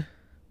wrong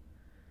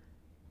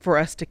for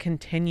us to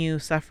continue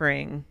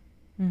suffering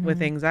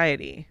with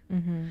anxiety.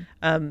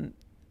 And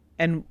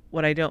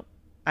what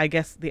I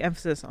guess the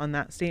emphasis on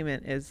that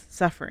statement is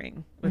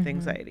suffering with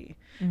anxiety.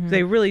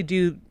 They really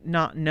do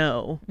not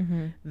know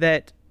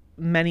that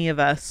many of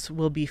us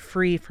will be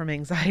free from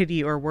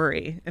anxiety or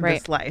worry in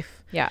this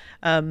life. Yeah.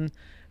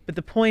 But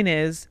the point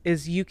is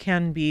you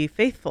can be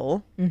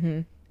faithful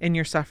in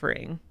your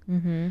suffering,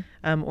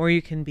 or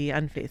you can be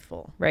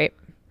unfaithful. Right.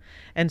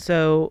 And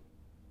so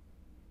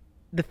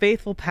the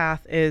faithful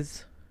path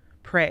is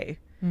pray.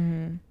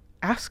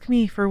 Ask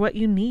me for what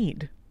you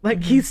need.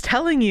 Like he's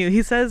telling you,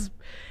 he says,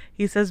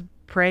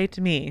 pray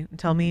to me,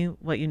 tell me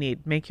what you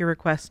need, make your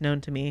requests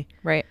known to me.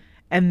 Right.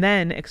 And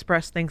then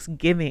express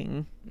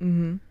thanksgiving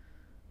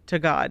to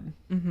God.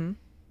 Mm-hmm.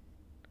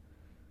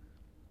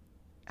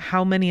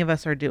 How many of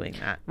us are doing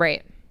that?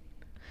 Right.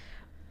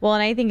 Well,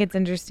 and I think it's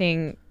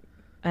interesting.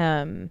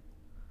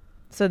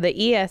 So the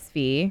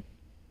ESV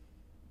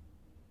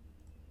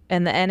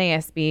and the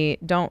NASB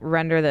don't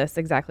render this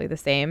exactly the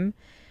same.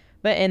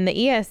 But in the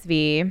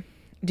ESV,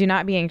 do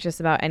not be anxious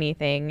about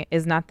anything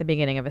is not the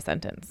beginning of a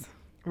sentence.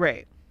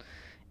 Right.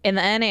 In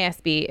the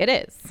NASB, it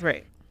is.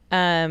 Right.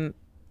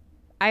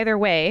 Either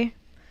way,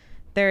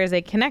 there is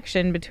a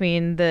connection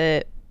between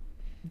the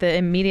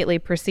immediately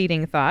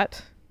preceding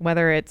thought,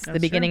 whether it's the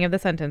beginning of the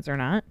sentence or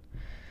not.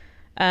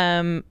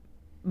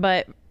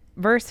 But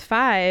verse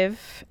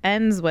 5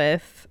 ends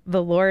with,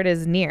 the Lord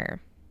is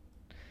near.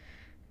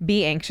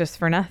 Be anxious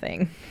for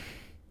nothing.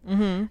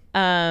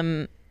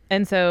 Mm-hmm.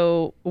 And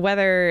so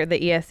whether the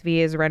ESV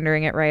is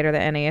rendering it right or the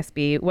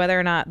NASB, whether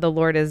or not the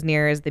Lord is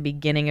near is the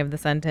beginning of the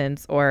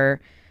sentence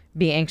or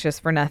be anxious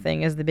for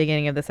nothing is the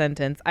beginning of the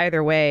sentence.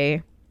 Either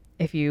way,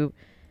 if you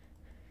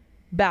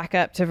back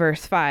up to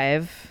verse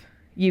 5,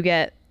 you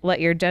get,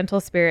 let your gentle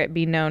spirit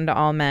be known to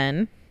all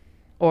men.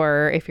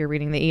 Or if you're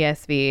reading the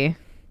ESV,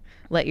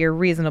 let your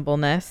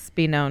reasonableness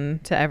be known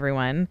to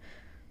everyone.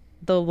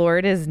 The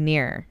Lord is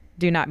near.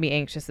 Do not be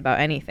anxious about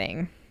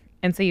anything.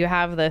 And so you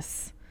have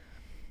this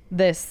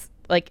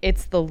like,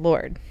 it's the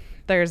Lord.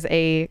 There's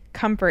a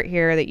comfort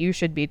here that you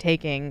should be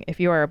taking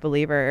if you are a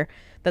believer,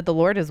 that the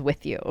Lord is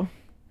with you.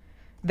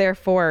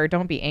 Therefore,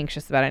 don't be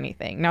anxious about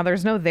anything. Now,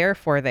 there's no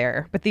therefore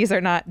there, but these are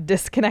not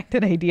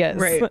disconnected ideas.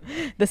 Right.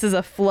 This is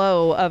a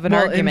flow of an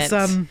argument.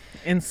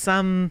 In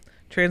some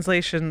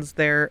translations,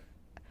 they're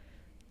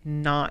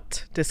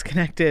not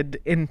disconnected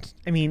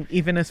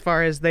even as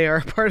far as they are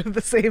part of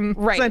the same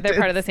sentence. They're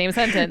part of the same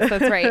sentence.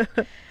 That's right.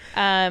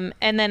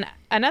 And then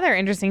another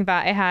interesting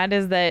thought I had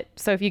is that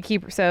if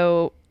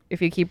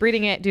you keep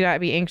reading it, do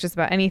not be anxious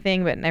about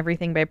anything, but in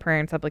everything by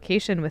prayer and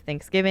supplication with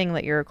thanksgiving,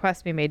 let your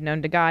requests be made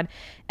known to God.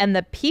 And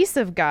the peace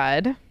of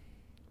God,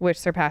 which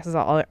surpasses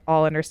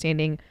all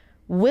understanding,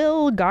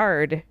 will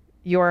guard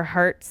your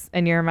hearts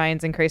and your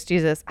minds in Christ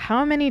Jesus.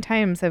 How many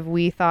times have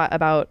we thought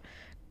about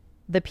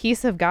the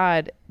peace of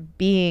God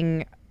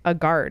being a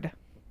guard?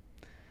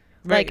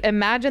 Right. Like,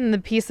 imagine the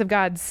peace of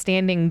God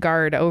standing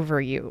guard over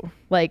you.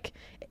 Like,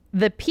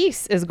 the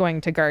peace is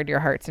going to guard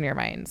your hearts and your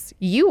minds.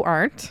 You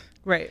aren't.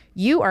 Right.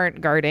 You aren't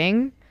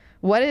guarding.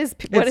 What is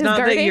it's not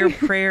guarding? That your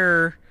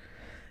prayer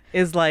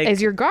is like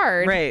is your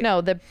guard. Right.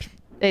 No,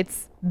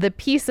 it's the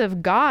peace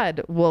of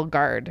God will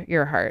guard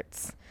your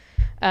hearts.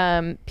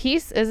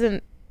 Peace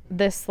isn't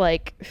this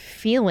like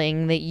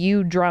feeling that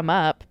you drum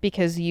up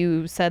because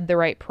you said the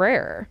right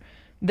prayer.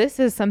 This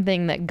is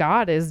something that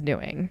God is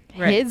doing.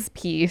 Right. His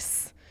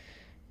peace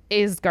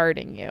is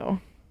guarding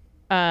you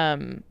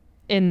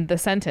in the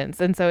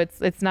sentence. And so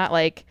it's not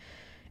like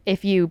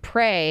if you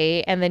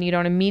pray and then you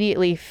don't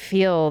immediately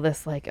feel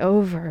this like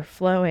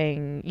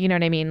overflowing, you know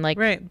what I mean? Like,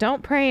 right.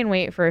 Don't pray and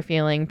wait for a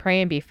feeling. Pray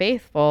and be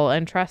faithful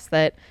and trust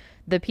that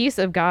the peace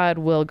of God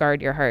will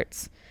guard your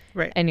hearts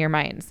and your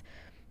minds.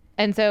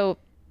 And so,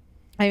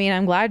 I mean,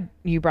 I'm glad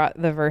you brought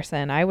the verse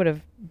in. I would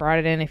have brought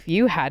it in if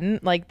you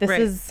hadn't. Like,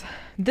 this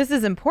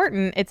is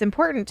important. It's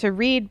important to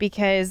read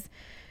because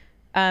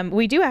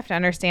we do have to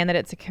understand that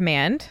it's a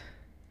command.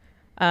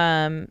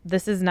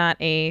 This is not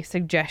a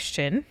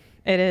suggestion.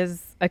 It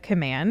is a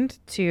command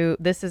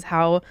this is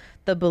how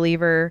the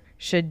believer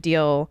should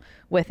deal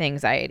with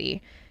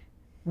anxiety.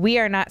 We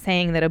are not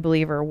saying that a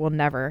believer will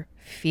never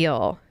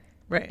feel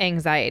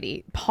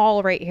anxiety.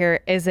 Paul right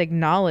here is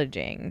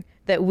acknowledging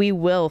that we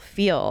will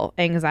feel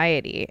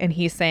anxiety. And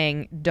he's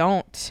saying,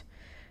 don't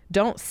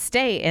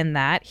stay in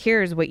that.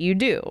 Here's what you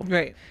do.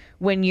 Right.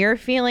 When you're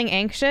feeling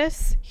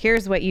anxious,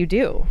 here's what you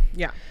do.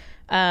 Yeah.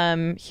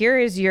 Here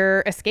is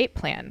your escape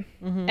plan.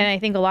 Mm-hmm. And I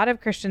think a lot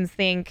of Christians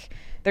think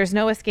there's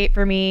no escape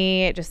for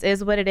me. It just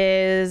is what it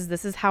is.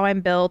 This is how I'm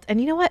built. And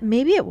you know what?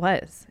 Maybe it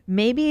was.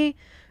 Maybe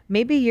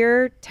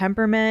your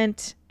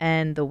temperament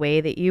and the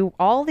way that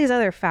all these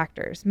other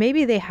factors,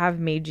 maybe they have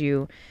made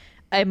you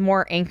a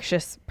more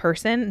anxious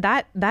person.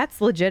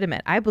 That's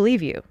legitimate. I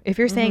believe you. If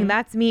you're saying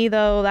that's me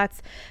though,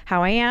 that's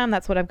how I am,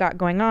 that's what I've got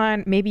going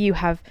on. Maybe you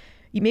have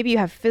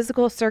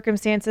physical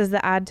circumstances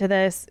that add to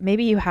this.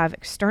 Maybe you have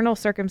external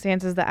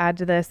circumstances that add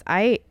to this.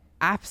 I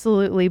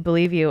absolutely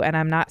believe you. And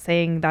I'm not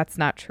saying that's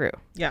not true.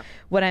 Yeah.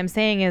 What I'm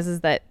saying is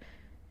that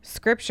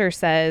scripture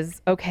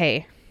says,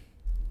 okay,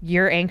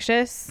 you're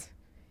anxious.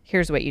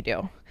 Here's what you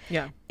do.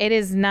 Yeah. It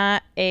is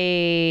not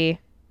a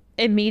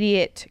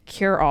immediate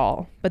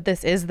cure-all, but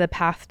this is the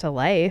path to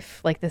life.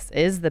 Like, this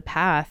is the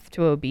path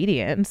to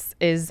obedience,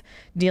 is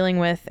dealing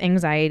with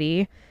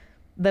anxiety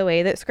the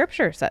way that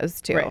scripture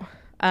says to. Right.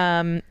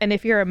 And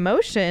if your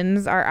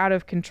emotions are out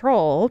of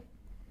control,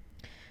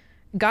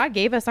 God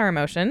gave us our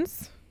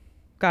emotions.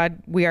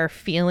 We are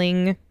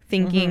feeling,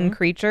 thinking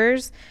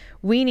creatures.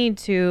 We need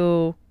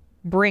to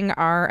bring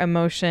our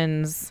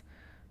emotions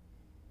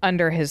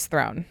under his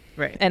throne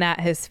and at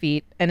his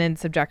feet and in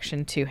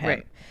subjection to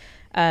him.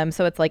 Right.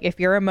 So it's like, if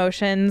your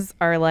emotions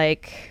are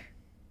like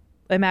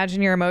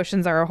imagine your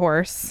emotions are a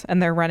horse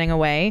and they're running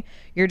away.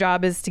 Your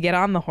job is to get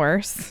on the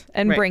horse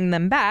and Right. bring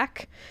them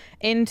back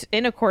in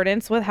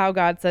accordance with how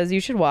God says you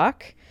should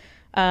walk.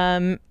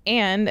 And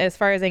as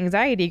far as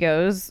anxiety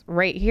goes,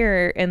 right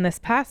here in this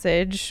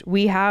passage,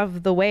 we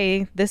have the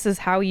way. This is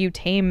how you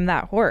tame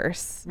that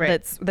horse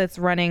Right. that's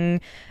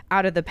running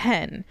out of the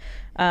pen.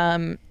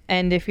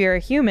 And if you're a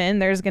human,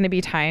 there's going to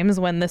be times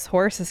when this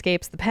horse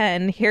escapes the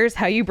pen. Here's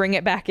how you bring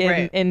it back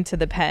into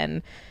the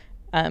pen,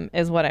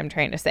 is what I'm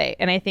trying to say.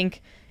 And I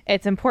think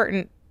it's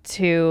important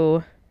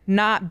to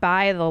not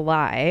buy the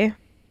lie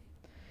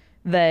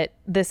that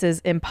this is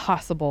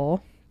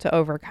impossible to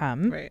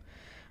overcome. Right.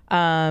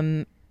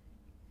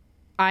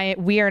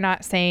 We are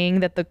not saying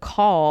that the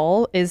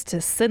call is to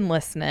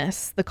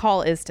sinlessness. The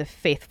call is to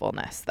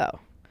faithfulness, though.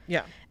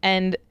 Yeah.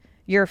 And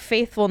your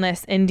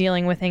faithfulness in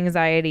dealing with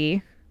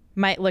anxiety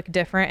might look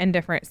different in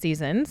different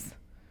seasons.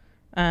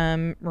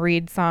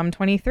 Read Psalm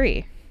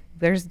 23.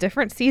 There's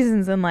different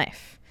seasons in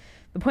life.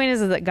 The point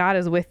is that God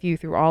is with you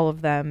through all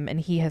of them,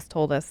 and he has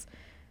told us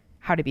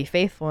how to be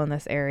faithful in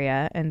this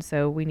area. And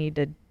so we need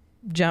to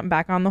jump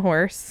back on the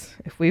horse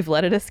if we've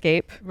let it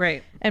escape,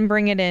 Right. and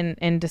bring it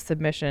into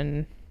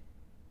submission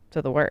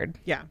to the word.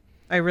 Yeah.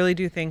 I really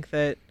do think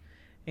that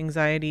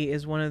anxiety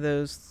is one of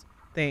those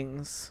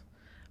things.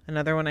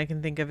 Another one I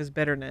can think of is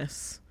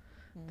bitterness.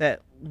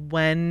 That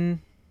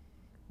when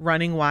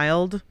running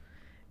wild,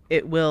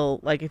 it will,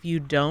 like, if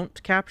you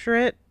don't capture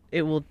it,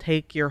 it will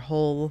take your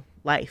whole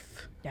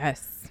life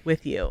Yes.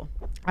 with you.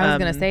 I was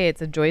going to say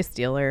it's a joy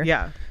stealer.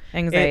 Yeah.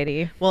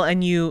 Anxiety. Well,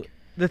 and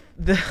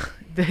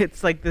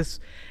it's like this,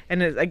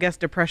 and I guess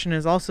depression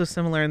is also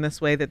similar in this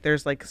way, that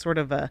there's like sort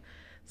of a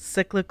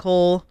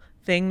cyclical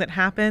thing that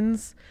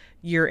happens.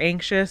 You're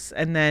anxious,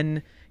 and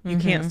then you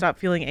can't stop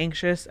feeling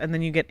anxious, and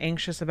then you get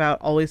anxious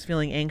about always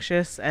feeling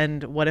anxious.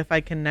 And what if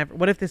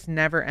this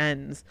never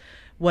ends?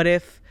 What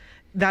if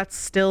that's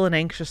still an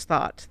anxious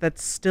thought?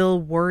 That's still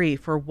worry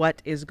for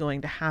what is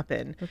going to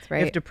happen. That's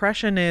right. If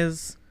depression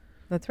is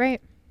That's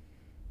right.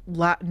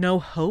 no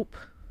hope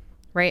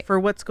Right. for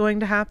what's going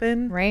to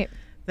happen, Right.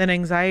 then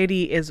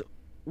anxiety is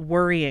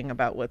worrying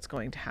about what's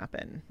going to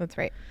happen. That's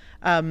right.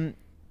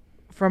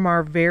 From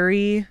our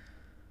very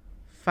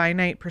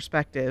finite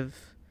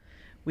perspective,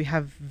 we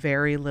have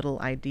very little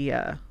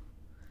idea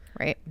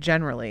Right.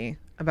 generally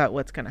about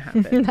what's going to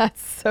happen.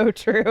 That's so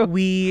true.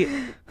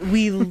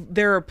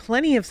 There are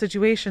plenty of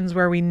situations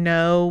where we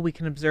know we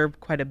can observe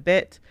quite a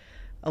bit.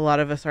 A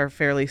lot of us are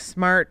fairly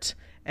smart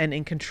and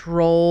in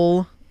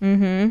control,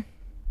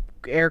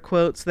 air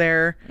quotes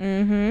there,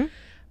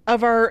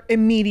 of our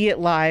immediate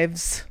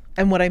lives.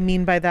 And what I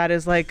mean by that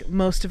is, like,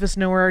 most of us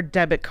know where our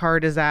debit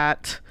card is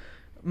at.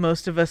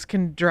 Most of us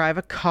can drive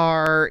a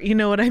car. You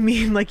know what I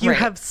mean? Like, you Right.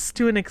 have,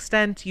 to an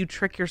extent, you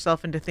trick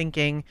yourself into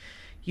thinking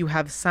you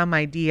have some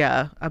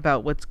idea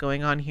about what's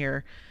going on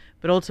here,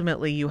 but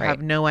ultimately you have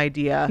Right. no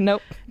idea.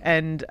 Nope.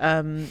 And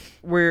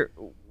we're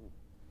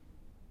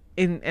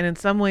in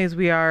some ways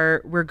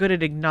we're good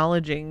at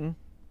acknowledging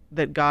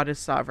that God is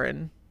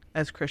sovereign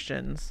as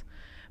Christians,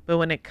 but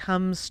when it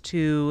comes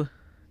to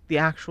the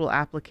actual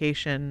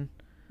application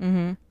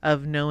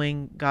of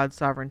knowing God's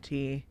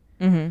sovereignty,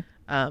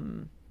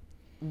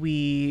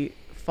 we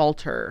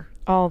falter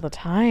All the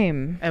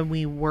time. and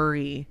we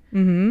worry.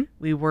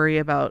 We worry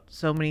about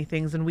so many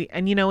things,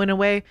 and you know, in a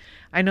way,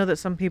 I know that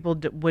some people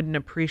wouldn't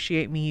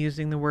appreciate me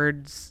using the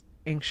words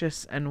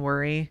anxious and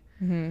worry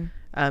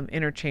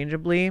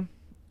interchangeably,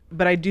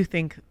 but I do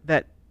think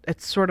that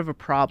it's sort of a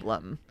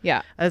problem.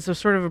 Yeah. It's a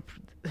sort of a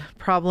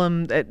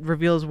problem that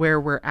reveals where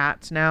we're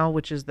at now,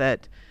 which is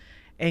that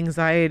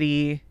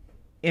anxiety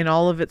in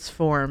all of its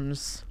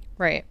forms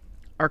Right.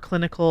 are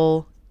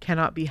clinical,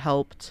 cannot be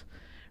helped,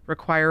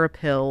 require a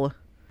pill.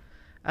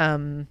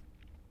 And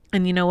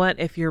you know what?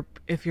 If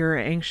you're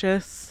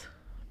anxious,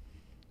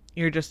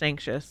 you're just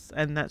anxious,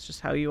 and that's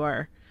just how you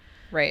are.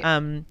 Right.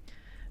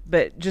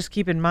 But just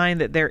keep in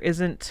mind that there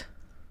isn't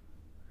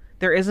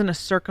a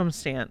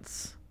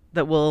circumstance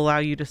that will allow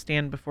you to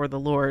stand before the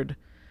Lord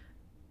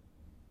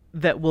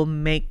that will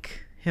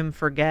make him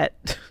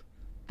forget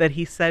that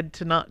he said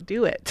to not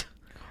do it.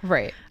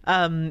 right.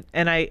 And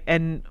I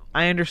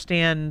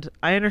understand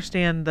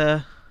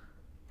the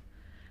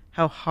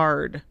how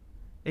hard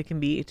it can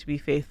be to be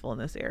faithful in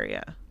this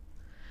area.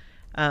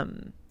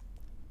 And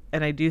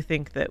I do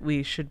think that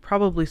we should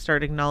probably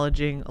start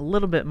acknowledging a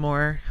little bit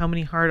more how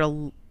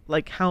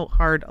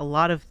hard a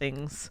lot of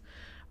things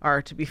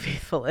are to be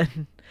faithful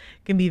in.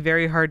 It can be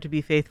very hard to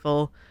be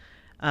faithful.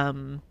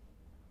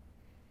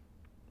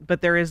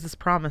 But there is this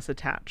promise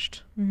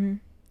attached.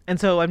 And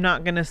so I'm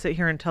not going to sit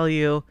here and tell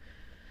you,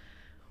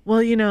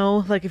 well, you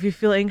know, like, if you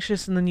feel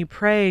anxious and then you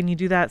pray and you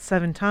do that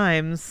 7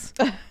 times,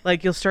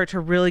 like, you'll start to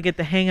really get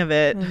the hang of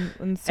it.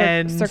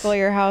 And circle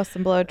your house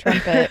and blow a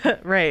trumpet.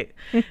 Right.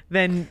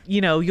 Then,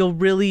 you know, you'll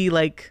really,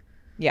 like,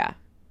 Yeah.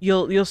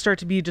 you'll start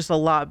to be just a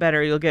lot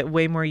better. You'll get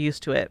way more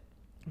used to it.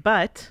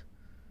 But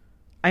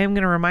I am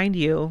going to remind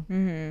you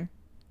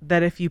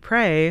that if you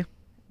pray,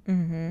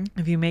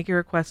 if you make your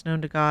request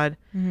known to God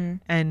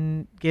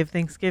and give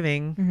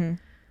thanksgiving,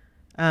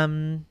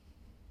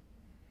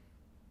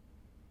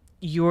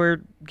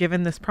 you're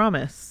given this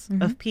promise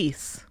of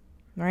peace.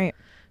 Right.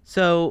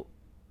 So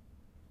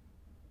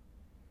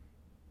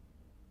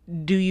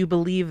do you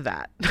believe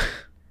that?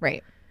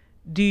 Right.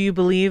 Do you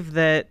believe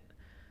that,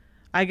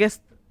 I guess,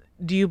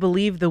 do you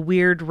believe the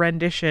weird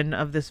rendition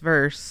of this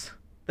verse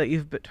that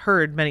you've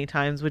heard many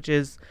times, which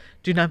is,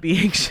 do not be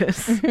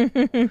anxious?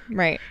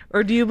 Right.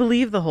 Or do you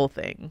believe the whole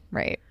thing?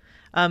 Right.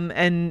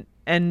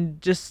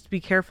 And just be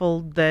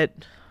careful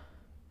that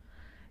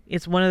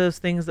it's one of those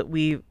things that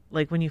we,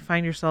 like when you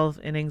find yourself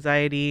in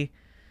anxiety,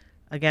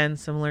 again,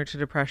 similar to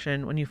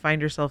depression, when you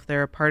find yourself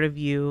there, a part of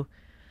you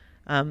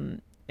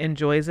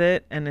enjoys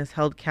it and is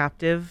held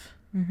captive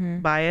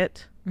by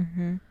it.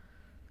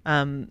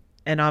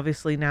 And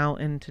obviously now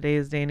in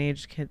today's day and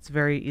age, it's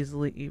very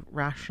easily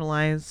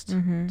rationalized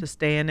to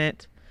stay in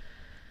it.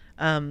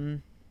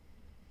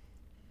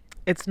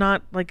 It's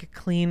not like a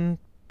clean,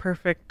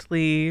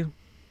 perfectly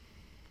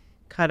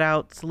cut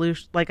out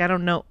solution. Like,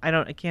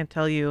 I can't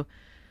tell you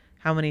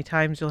how many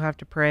times you'll have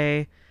to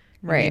pray.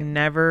 Right. And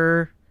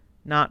never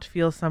not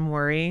feel some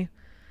worry.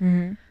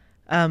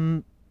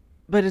 But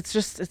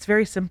it's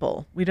very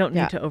simple. We don't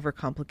need to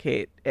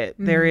overcomplicate it.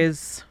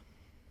 There's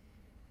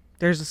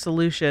a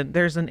solution.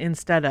 There's an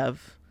instead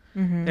of.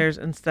 There's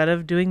instead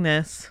of doing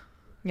this,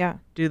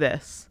 do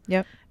this.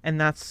 Yep. And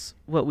that's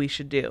what we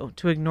should do.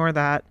 To ignore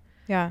that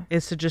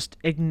is to just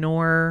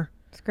ignore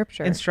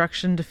Scripture.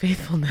 Instruction to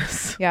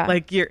faithfulness. Yeah.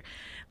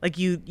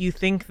 You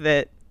think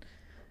that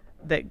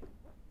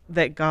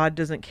God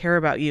doesn't care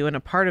about you, and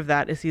a part of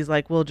that is he's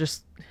like, well,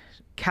 just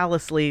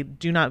callously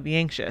do not be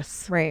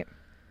anxious. Right.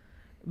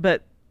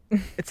 But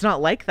it's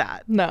not like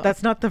that. No.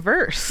 That's not the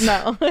verse.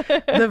 No.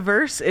 The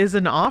verse is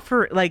an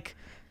offer,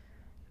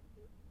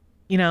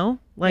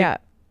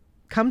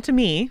 come to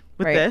me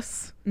with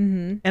this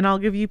and I'll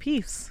give you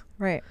peace.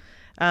 Right.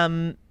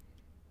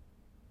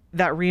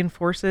 That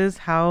reinforces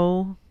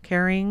how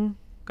caring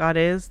God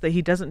is, that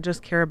he doesn't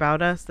just care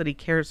about us, that he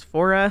cares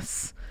for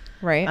us.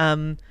 Right.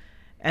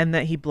 And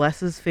that he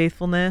blesses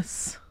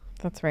faithfulness.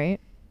 That's right.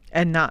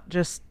 And not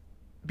just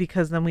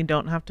because then we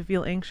don't have to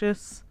feel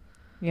anxious.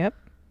 Yep.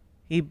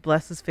 He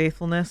blesses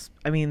faithfulness.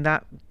 I mean,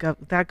 that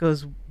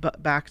goes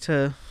back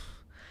to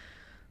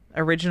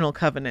original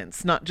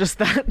covenants, not just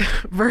that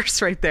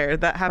verse right there.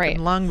 That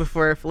happened long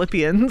before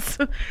Philippians.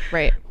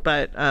 Right.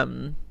 But I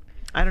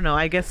don't know.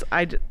 I guess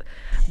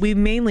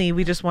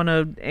we just want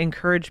to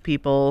encourage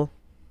people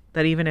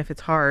that even if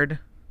it's hard,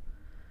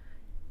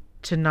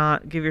 to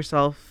not give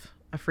yourself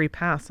a free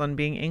pass on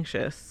being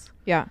anxious.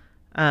 Yeah.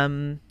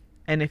 And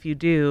if you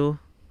do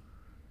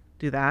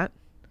that,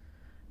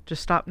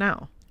 just stop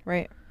now.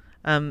 Right.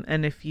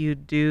 And if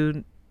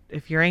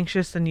you're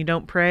anxious and you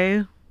don't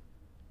pray,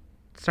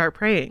 start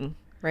praying.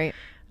 Right.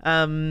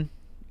 You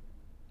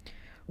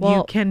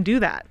can do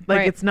that.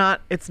 Like, it's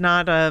not,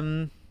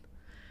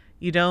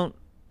 you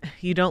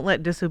don't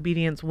let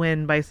disobedience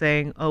win by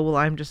saying, oh, well,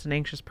 I'm just an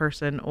anxious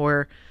person.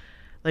 Or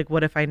like,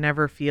 what if I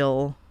never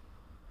feel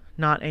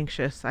not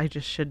anxious? I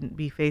just shouldn't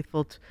be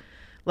faithful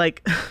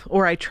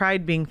or I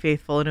tried being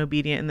faithful and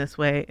obedient in this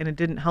way and it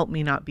didn't help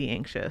me not be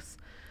anxious.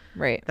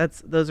 Right.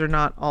 Those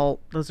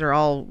are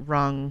all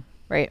wrong.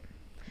 Right.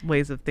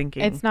 Ways of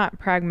thinking. It's not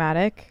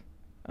pragmatic.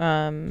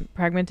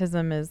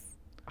 Pragmatism is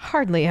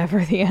hardly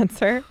ever the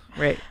answer.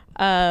 Right.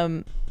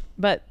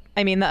 But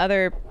I mean,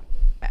 I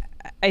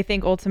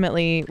think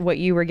ultimately what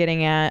you were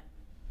getting at,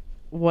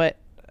 what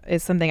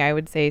is something I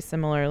would say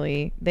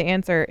similarly, the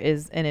answer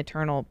is an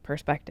eternal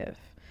perspective.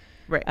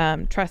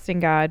 Right.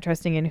 Trusting God,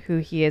 trusting in who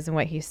he is and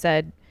what he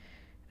said.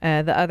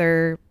 The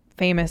other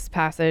famous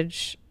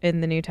passage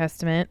in the New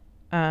Testament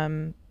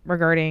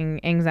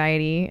regarding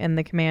anxiety and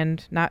the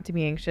command not to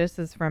be anxious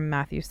is from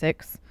Matthew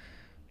 6,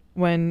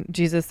 when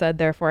Jesus said,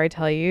 therefore I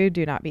tell you,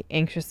 do not be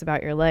anxious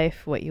about your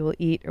life, what you will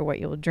eat or what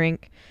you will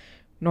drink,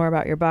 nor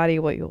about your body,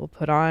 what you will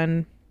put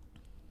on.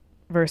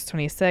 Verse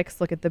 26,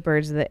 look at the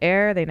birds of the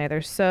air. They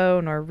neither sow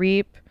nor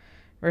reap.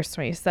 Verse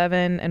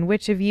 27, and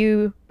which of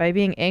you, by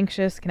being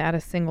anxious, can add a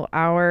single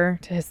hour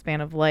to his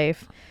span of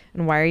life?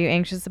 And why are you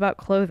anxious about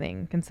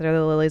clothing? Consider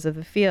the lilies of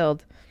the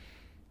field.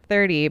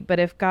 30, but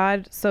if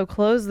God so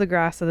clothes the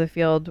grass of the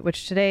field,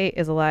 which today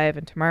is alive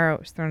and tomorrow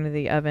is thrown into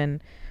the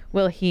oven,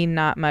 will he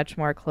not much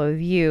more clothe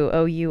you,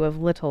 O you of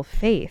little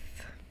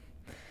faith?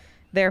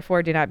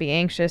 Therefore do not be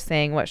anxious,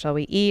 saying, what shall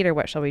we eat, or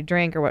what shall we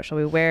drink, or what shall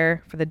we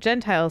wear? For the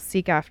Gentiles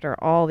seek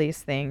after all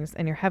these things,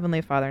 and your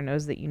heavenly Father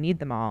knows that you need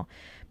them all.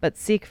 But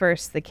seek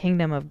first the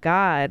kingdom of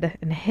God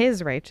and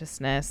his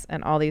righteousness,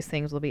 and all these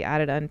things will be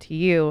added unto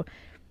you.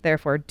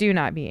 Therefore do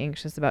not be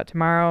anxious about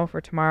tomorrow,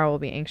 for tomorrow will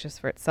be anxious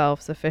for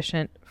itself.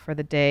 Sufficient for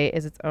the day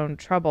is its own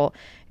trouble.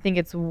 I think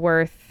it's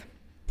worth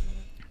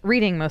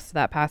reading most of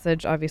that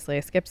passage. Obviously, I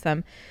skipped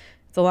some.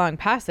 It's a long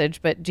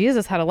passage, but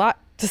Jesus had a lot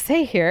to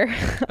say here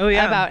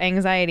about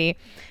anxiety.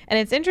 And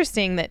it's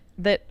interesting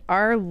that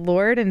our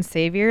Lord and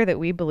Savior that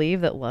we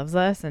believe, that loves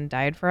us and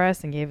died for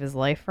us and gave his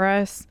life for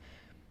us,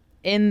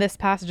 in this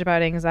passage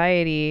about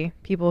anxiety,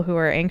 people who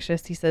are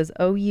anxious, he says,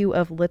 oh, you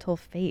of little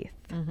faith.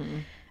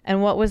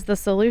 And what was the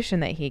solution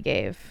that he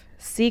gave?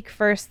 Seek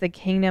first the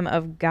kingdom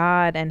of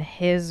God and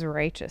his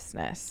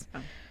righteousness.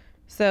 Oh.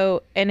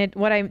 So,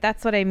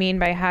 that's what I mean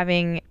by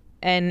having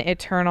an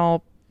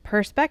eternal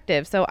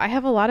perspective. So I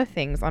have a lot of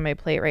things on my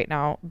plate right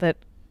now that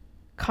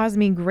cause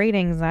me great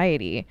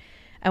anxiety.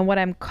 And what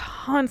I'm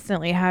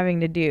constantly having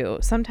to do,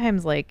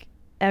 sometimes like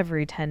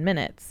every 10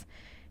 minutes,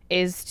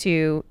 is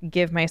to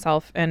give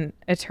myself an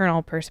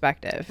eternal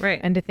perspective. Right.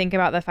 And to think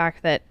about the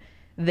fact that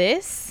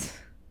this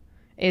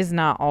is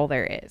not all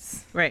there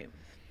is. Right.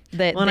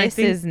 That Well, and this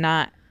is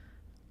not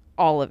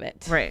all of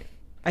it. Right.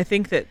 I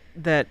think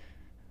that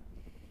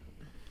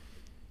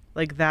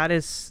like that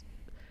is,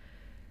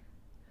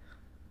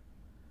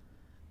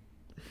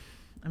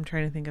 I'm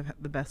trying to think of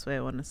the best way I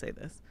want to say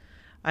this.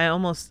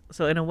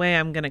 So in a way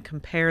I'm going to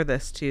compare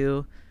this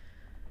to,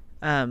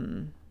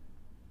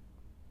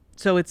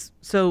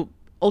 so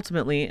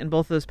ultimately in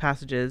both those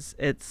passages,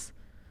 it's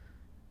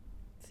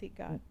Seek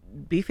God.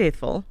 be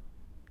faithful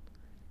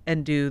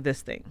and do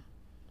this thing.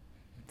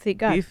 Seek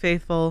God. Be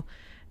faithful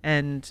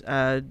and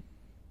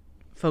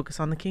focus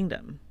on the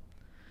kingdom.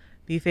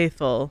 Be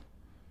faithful,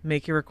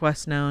 make your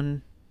requests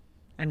known,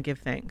 and give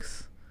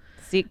thanks.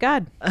 Seek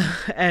God.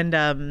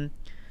 And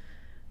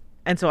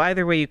so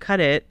either way you cut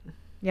it,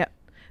 Yep.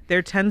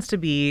 there tends to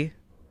be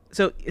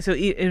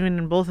even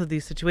in both of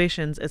these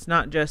situations, it's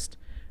not just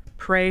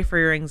pray for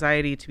your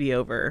anxiety to be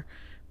over,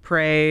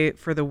 pray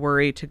for the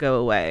worry to go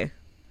away.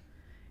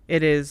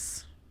 It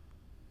is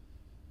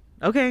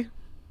okay,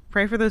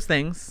 pray for those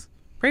things,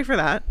 pray for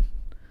that,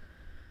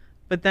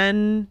 but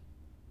then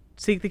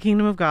seek the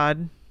kingdom of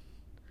God.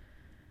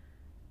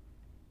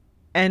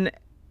 And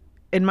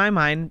in my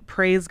mind,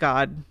 praise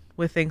God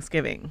with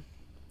thanksgiving.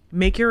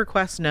 Make your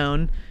requests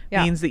known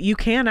means that you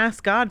can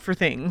ask God for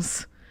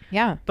things.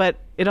 Yeah. But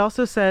it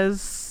also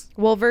says,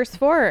 Well, verse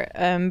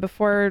 4,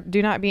 before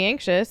do not be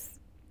anxious,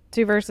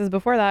 2 verses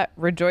before that,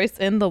 rejoice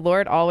in the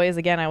Lord always.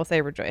 Again, I will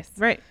say rejoice.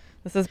 right.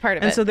 This is part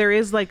of it. And so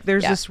there's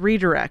Yeah. this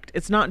redirect.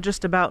 It's not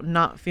just about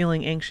not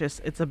feeling anxious.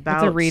 It's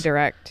about It's a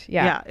redirect.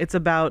 Yeah. It's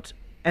about,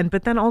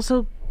 but then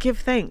also give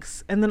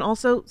thanks, and then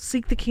also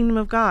seek the kingdom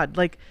of God.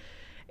 Like,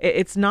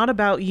 it's not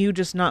about you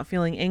just not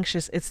feeling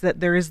anxious. It's that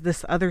there is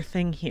this other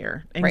thing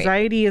here.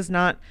 Anxiety is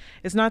not,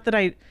 it's not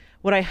that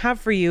what I have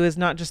for you is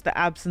not just the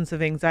absence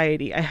of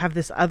anxiety. I have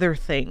this other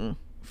thing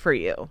for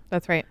you.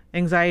 That's right.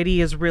 Anxiety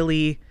is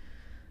really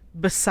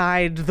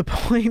beside the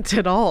point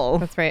at all.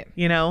 That's right.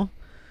 You know?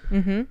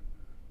 Mm-hmm.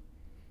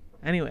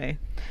 Anyway.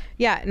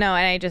 Yeah, no,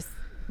 and I just,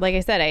 like I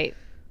said,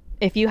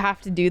 if you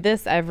have to do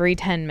this every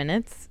 10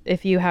 minutes,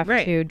 if you have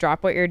to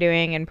drop what you're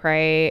doing and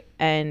pray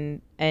and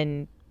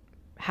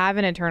have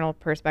an eternal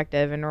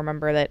perspective and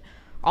remember that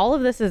all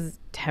of this is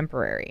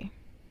temporary.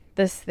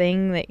 This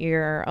thing that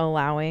you're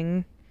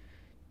allowing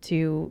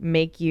to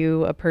make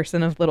you a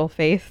person of little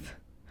faith.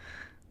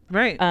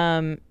 Right.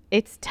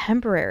 It's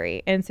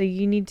temporary. And so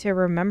you need to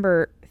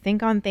remember,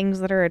 think on things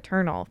that are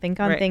eternal. Think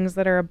on things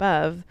that are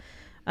above.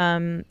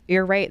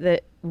 You're right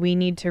that we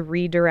need to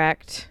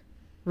redirect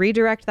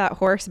that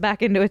horse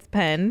back into its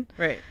pen.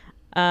 Right.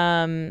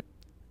 And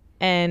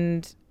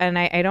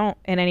I don't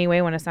in any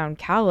way want to sound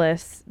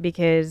callous,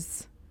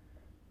 because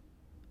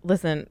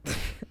listen,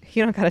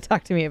 you don't got to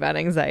talk to me about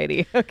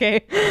anxiety.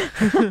 Okay.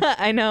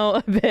 I know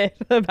a bit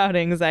about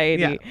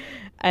anxiety,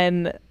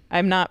 and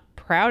I'm not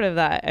proud of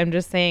that. I'm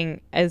just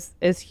saying, as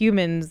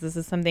humans, this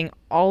is something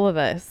all of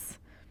us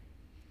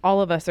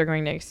are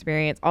going to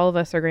experience. All of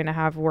us are going to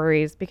have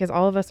worries, because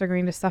all of us are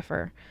going to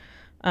suffer.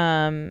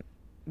 And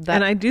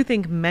I do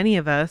think many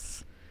of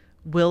us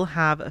will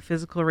have a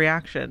physical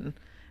reaction.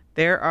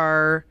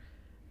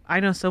 I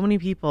know so many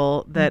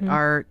people that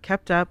are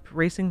kept up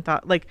racing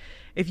thought. Like,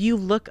 if you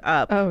look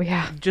up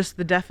just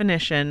the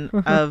definition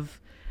of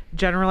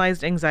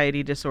generalized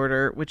anxiety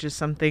disorder, which is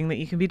something that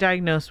you can be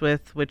diagnosed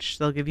with, which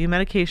they'll give you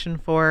medication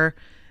for,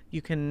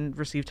 you can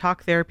receive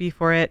talk therapy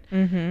for it.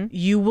 Mm-hmm.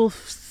 You will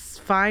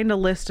find a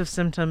list of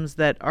symptoms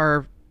that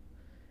are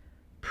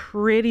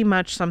pretty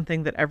much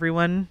something that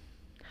everyone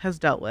has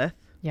dealt with.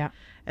 Yeah.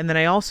 And then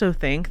I also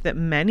think that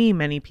many,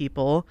 many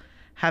people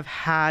have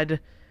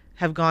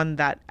gone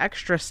that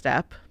extra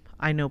step.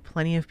 I know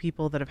plenty of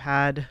people that have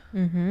had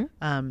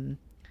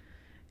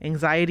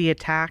anxiety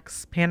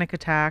attacks, panic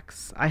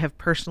attacks. I have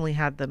personally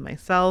had them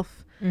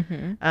myself.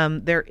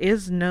 Mm-hmm. There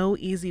is no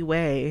easy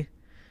way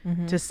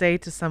to say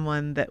to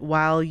someone that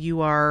while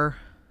you are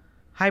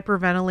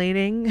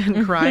hyperventilating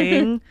and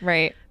crying,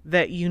 right,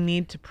 that you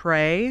need to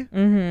pray.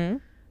 Mm-hmm.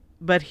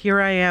 But here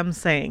I am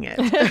saying it.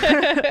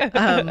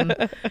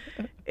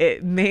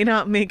 It may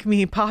not make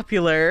me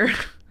popular.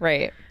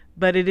 Right.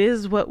 But it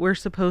is what we're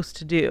supposed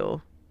to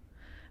do.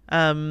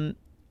 And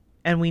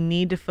we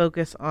need to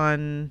focus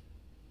on,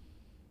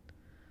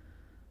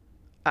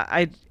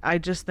 I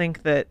just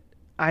think that,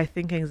 I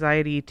think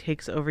anxiety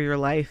takes over your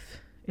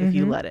life if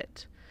you let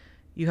it.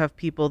 You have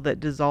people that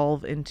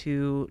dissolve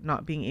into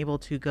not being able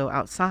to go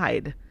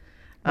outside.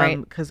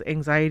 Because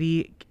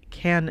anxiety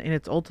can, in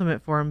its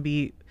ultimate form,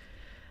 be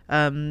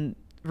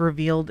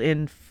revealed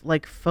in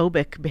like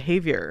phobic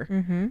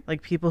behavior,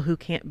 like people who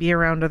can't be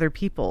around other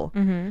people,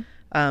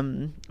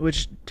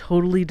 which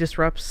totally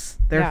disrupts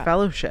their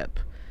fellowship.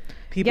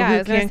 People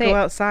who can't go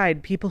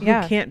outside, people who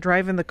can't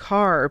drive in the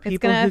car, people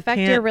it's going to who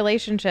affect your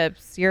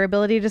relationships, your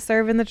ability to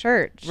serve in the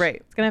church. Right.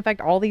 It's going to affect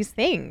all these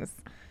things.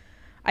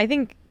 I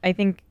think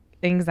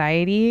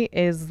anxiety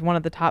is one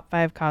of the top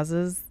 5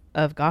 causes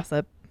of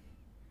gossip.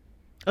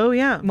 Oh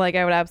yeah. Like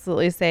I would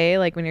absolutely say,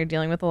 like when you're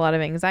dealing with a lot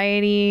of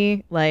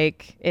anxiety,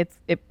 like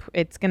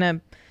it's going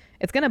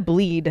to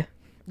bleed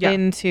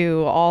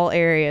into all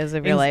areas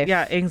of your life.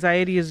 Yeah,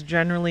 anxiety is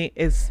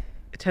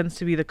tends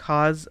to be the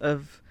cause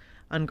of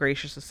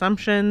ungracious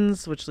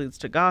assumptions, which leads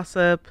to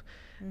gossip,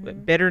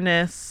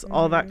 bitterness,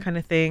 all that kind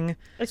of thing.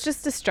 It's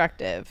just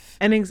destructive.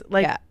 And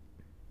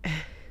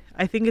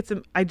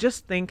I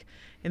just think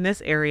in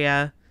this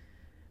area,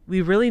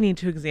 we really need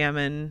to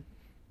examine,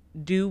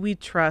 do we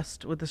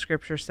trust what the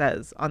scripture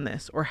says on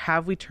this, or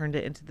have we turned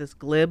it into this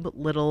glib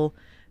little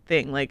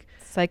thing? Like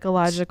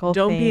psychological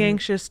don't thing. Be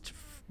anxious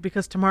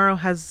because tomorrow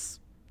has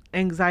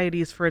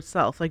anxieties for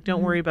itself. Like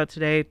don't worry about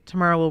today,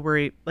 tomorrow will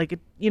worry. Like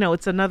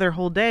it's another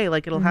whole day,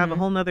 like it'll have a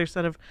whole nother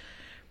set of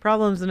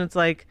problems. And it's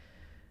like,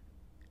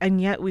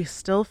 and yet we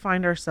still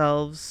find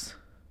ourselves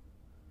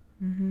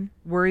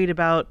worried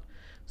about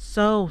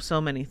so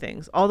many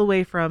things, all the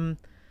way from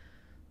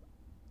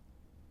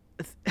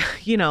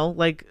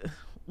like,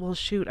 well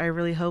shoot, I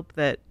really hope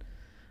that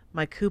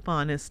my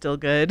coupon is still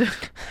good,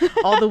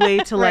 all the way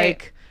to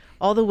right.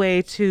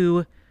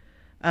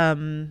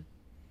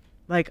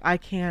 Like I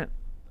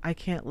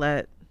can't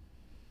let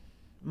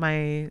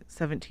my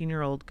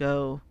 17-year-old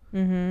go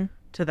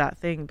to that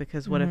thing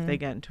because what if they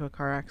get into a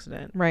car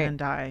accident and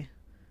die?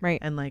 Right.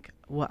 And like,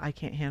 what, I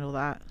can't handle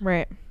that.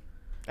 Right.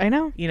 I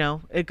know.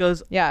 It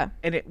goes,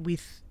 and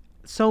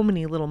so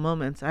many little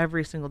moments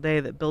every single day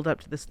that build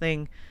up to this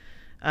thing.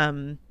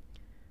 And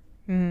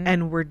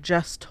we're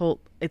just told,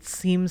 it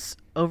seems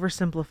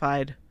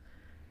oversimplified,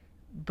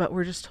 but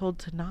we're just told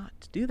to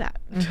not do that.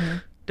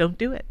 Don't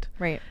do it.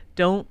 Right.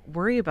 Don't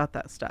worry about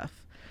that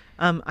stuff.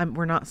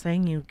 We're not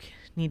saying you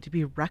need to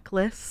be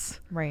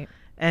reckless, right?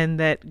 And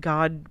that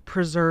God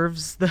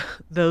preserves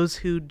those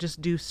who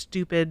just do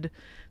stupid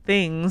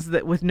things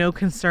that with no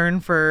concern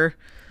for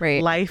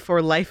life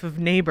or life of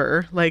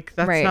neighbor. Like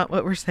that's not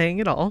what we're saying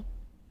at all.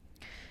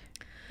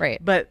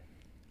 Right. But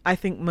I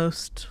think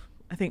most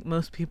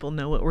people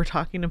know what we're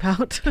talking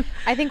about.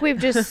 I think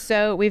we've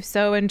so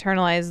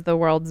internalized the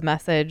world's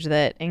message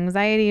that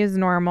anxiety is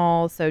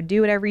normal. So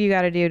do whatever you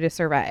got to do to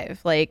survive.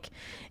 Like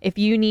if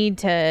you need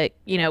to,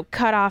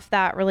 cut off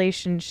that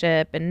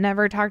relationship and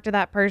never talk to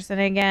that person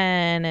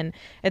again. And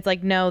it's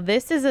like, no,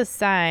 this is a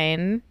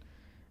sign.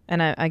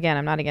 And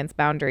I'm not against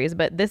boundaries,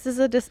 but this is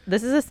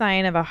a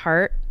sign of a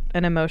heart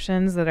and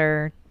emotions that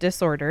are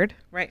disordered.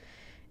 Right.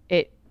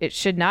 It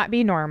should not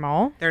be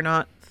normal. They're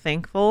not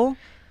thankful.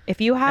 If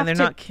you have and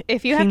to, not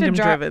if you have to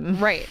draw, driven.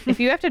 right, if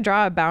you have to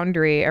draw a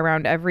boundary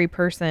around every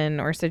person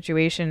or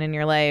situation in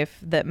your life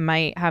that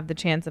might have the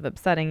chance of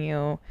upsetting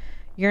you,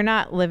 you're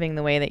not living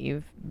the way that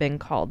you've been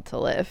called to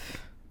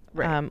live.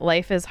 Right.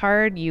 Life is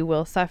hard. You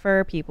will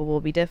suffer. People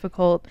will be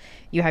difficult.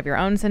 You have your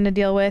own sin to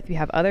deal with. You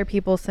have other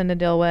people's sin to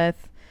deal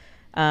with.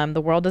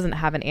 The world doesn't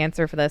have an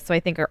answer for this. So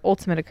I think our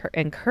ultimate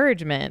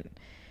encouragement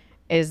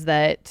is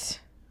that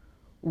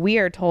we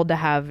are told to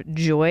have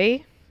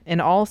joy in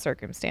all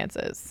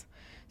circumstances.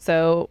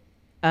 So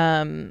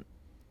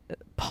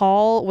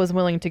Paul was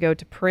willing to go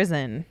to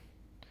prison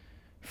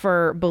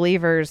for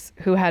believers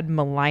who had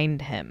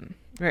maligned him.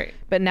 Right.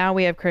 But now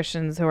we have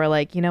Christians who are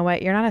like, you know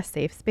what? You're not a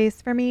safe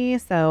space for me,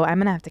 so I'm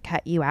going to have to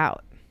cut you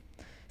out.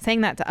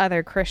 Saying that to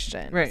other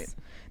Christians. Right.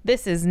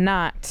 This is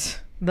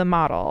not the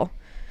model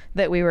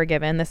that we were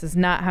given. This is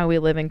not how we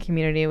live in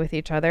community with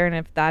each other. And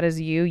if that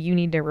is you, you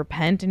need to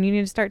repent and you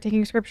need to start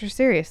taking scripture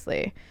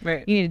seriously.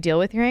 Right. You need to deal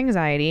with your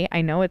anxiety.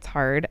 I know it's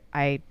hard.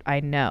 I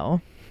know.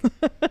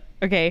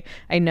 Okay.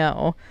 I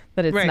know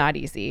that it's not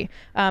easy.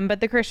 But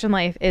the Christian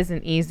life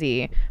isn't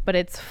easy, but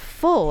it's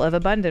full of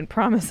abundant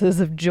promises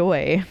of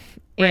joy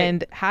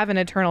and have an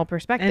eternal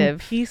perspective. And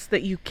peace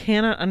that you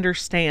cannot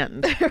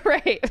understand.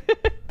 Right.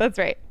 That's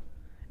right.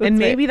 And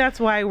maybe that's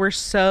why we're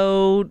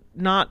so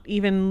not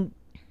even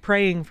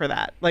praying for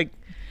that. Like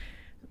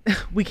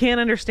we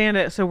can't understand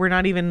it, so we're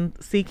not even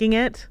seeking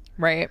it.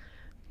 Right.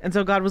 And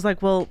so God was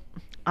like, well,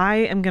 I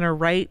am going to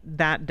write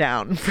that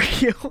down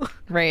for you.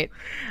 Right.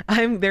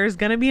 There's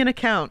going to be an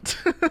account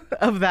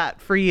of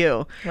that for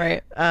you.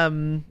 Right.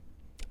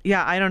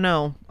 Yeah, I don't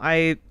know.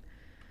 I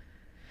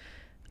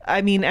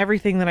mean,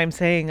 everything that I'm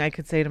saying, I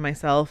could say to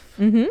myself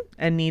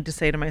and need to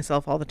say to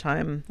myself all the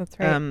time. That's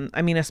right.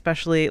 I mean,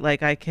 especially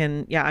like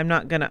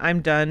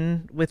I'm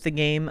done with the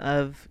game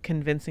of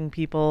convincing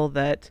people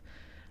that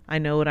I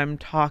know what I'm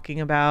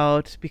talking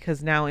about,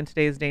 because now in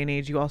today's day and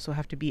age, you also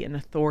have to be an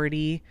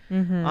authority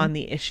on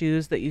the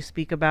issues that you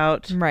speak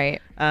about.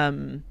 Right.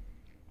 And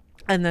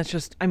that's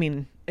just, I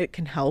mean, it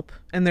can help.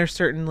 And there's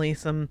certainly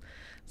some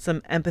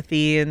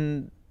empathy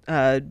and,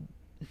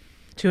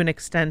 to an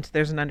extent,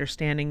 there's an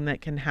understanding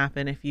that can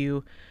happen if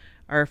you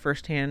are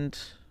firsthand,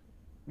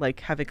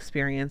 like have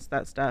experienced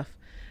that stuff,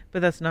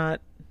 but that's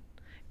not,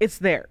 it's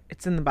there,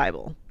 it's in the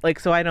Bible. Like,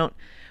 so I don't,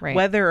 Right.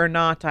 whether or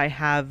not I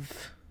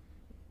have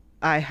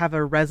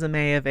a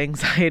resume of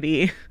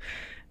anxiety,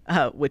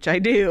 which I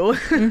do,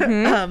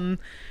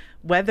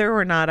 whether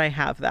or not I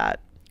have that,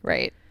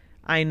 Right.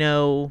 I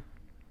know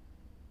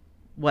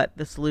what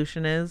the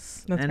solution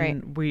is. That's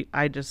and right.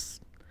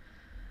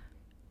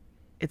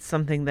 it's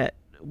something that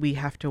we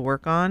have to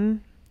work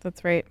on.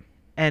 That's right.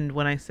 And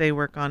when I say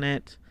work on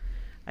it,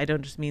 I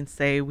don't just mean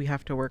say we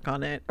have to work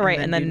on it. Right.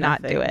 And then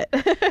not do nothing.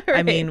 it. I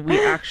Right. mean,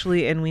 we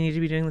actually, and we need to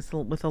be doing this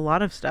with a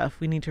lot of stuff.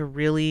 We need to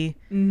really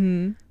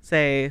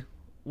say,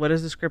 what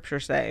does the scripture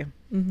say?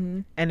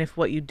 And if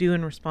what you do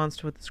in response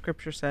to what the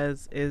scripture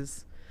says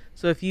is,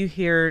 so if you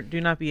hear, do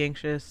not be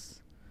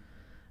anxious,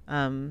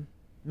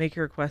 make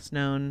your requests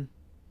known,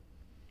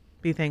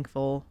 be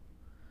thankful,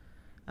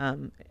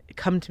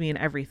 come to me in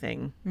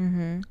everything.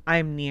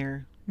 I'm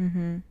near.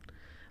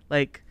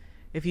 Like,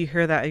 if you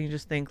hear that and you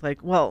just think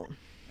like, well,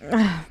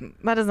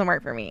 That doesn't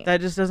work for me. that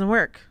just doesn't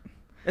work.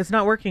 It's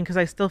not working because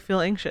I still feel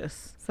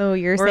anxious. So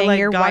you're Or saying like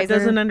you're God wiser.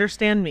 doesn't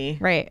understand me.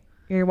 Right.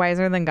 You're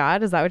wiser than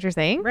God. Is that what you're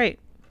saying? Right.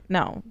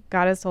 No.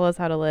 God has told us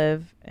how to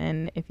live.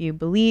 And if you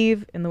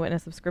believe in the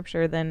witness of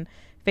scripture, then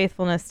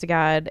faithfulness to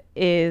God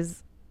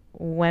is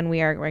when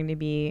we are going to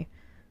be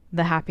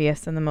the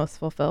happiest and the most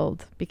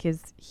fulfilled,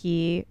 because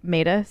he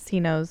made us. He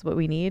knows what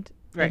we need.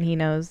 Right. And he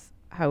knows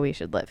how we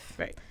should live.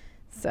 Right.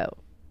 So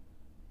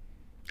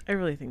I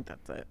really think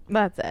that's it.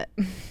 that's it.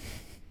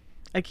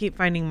 I keep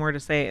finding more to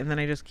say, and then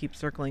I just keep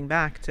circling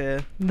back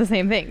to, The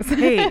same things.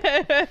 hey,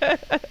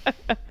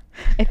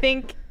 I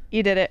think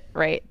you did it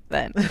right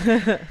then.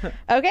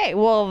 Okay,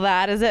 well,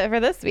 that is it for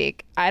this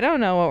week. I don't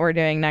know what we're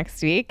doing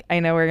next week. I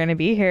know we're going to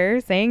be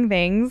here saying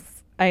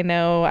things. I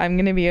know I'm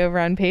going to be over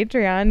on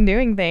Patreon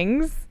doing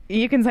things.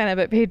 You can sign up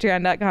at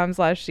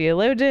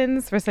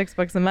patreon.com/theologians for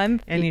 $6 a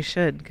month. and you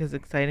should, because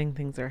exciting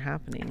things are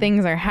happening.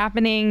 Things are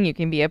happening. You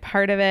can be a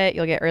part of it.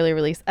 You'll get early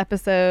release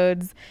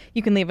episodes.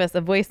 You can leave us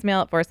a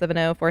voicemail at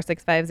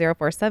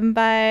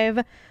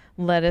 470-465-0475.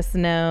 Let us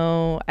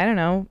know, I don't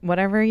know,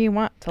 whatever you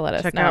want to let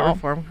us Check know.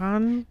 out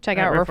ReformCon. Check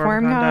at out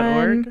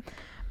ReformCon.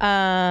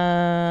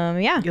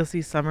 Yeah. You'll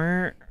see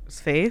Summer's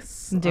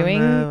face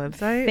Doing on the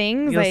website.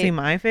 things. You'll see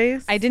my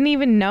face. I didn't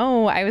even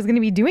know I was going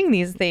to be doing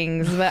these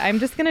things, but I'm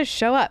just going to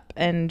show up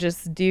and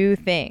just do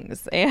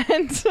things.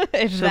 And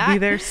if She'll be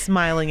there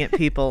smiling at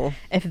people.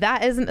 if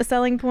that isn't a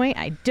selling point,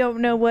 I don't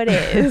know what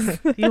is.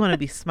 You want to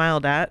be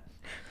smiled at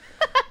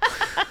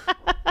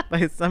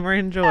by Summer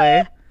and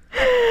Joy.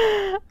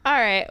 All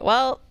right.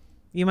 Well,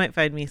 You might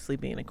find me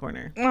sleeping in a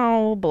corner.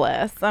 oh,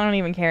 bless. I don't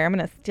even care. I'm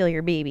going to steal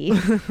your baby.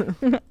 I'm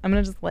going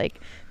to just like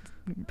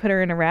put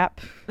her in a wrap,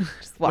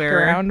 just walk Wear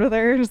her. around with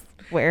her, just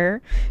wear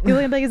her. People are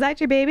gonna be like, is that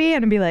your baby?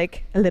 And I'd be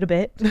like, a little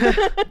bit.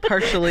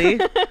 Partially.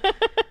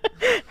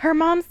 Her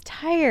mom's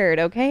tired,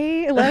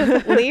 okay?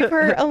 Leave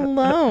her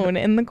alone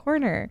in the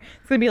corner.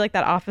 It's going to be like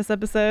that Office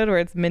episode where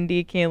it's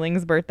Mindy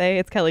Kaling's birthday.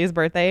 It's Kelly's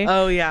birthday.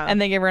 Oh, yeah.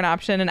 And they give her an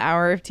option, an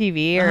hour of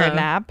TV or a Uh-huh.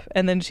 nap.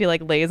 And then she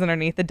like lays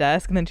underneath the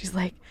desk and then she's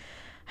like,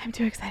 I'm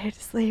too excited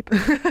to sleep.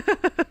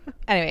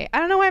 Anyway, I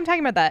don't know why I'm talking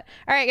about that.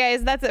 All right,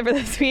 guys, that's it for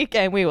this week.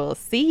 And we will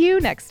see you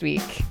next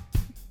week.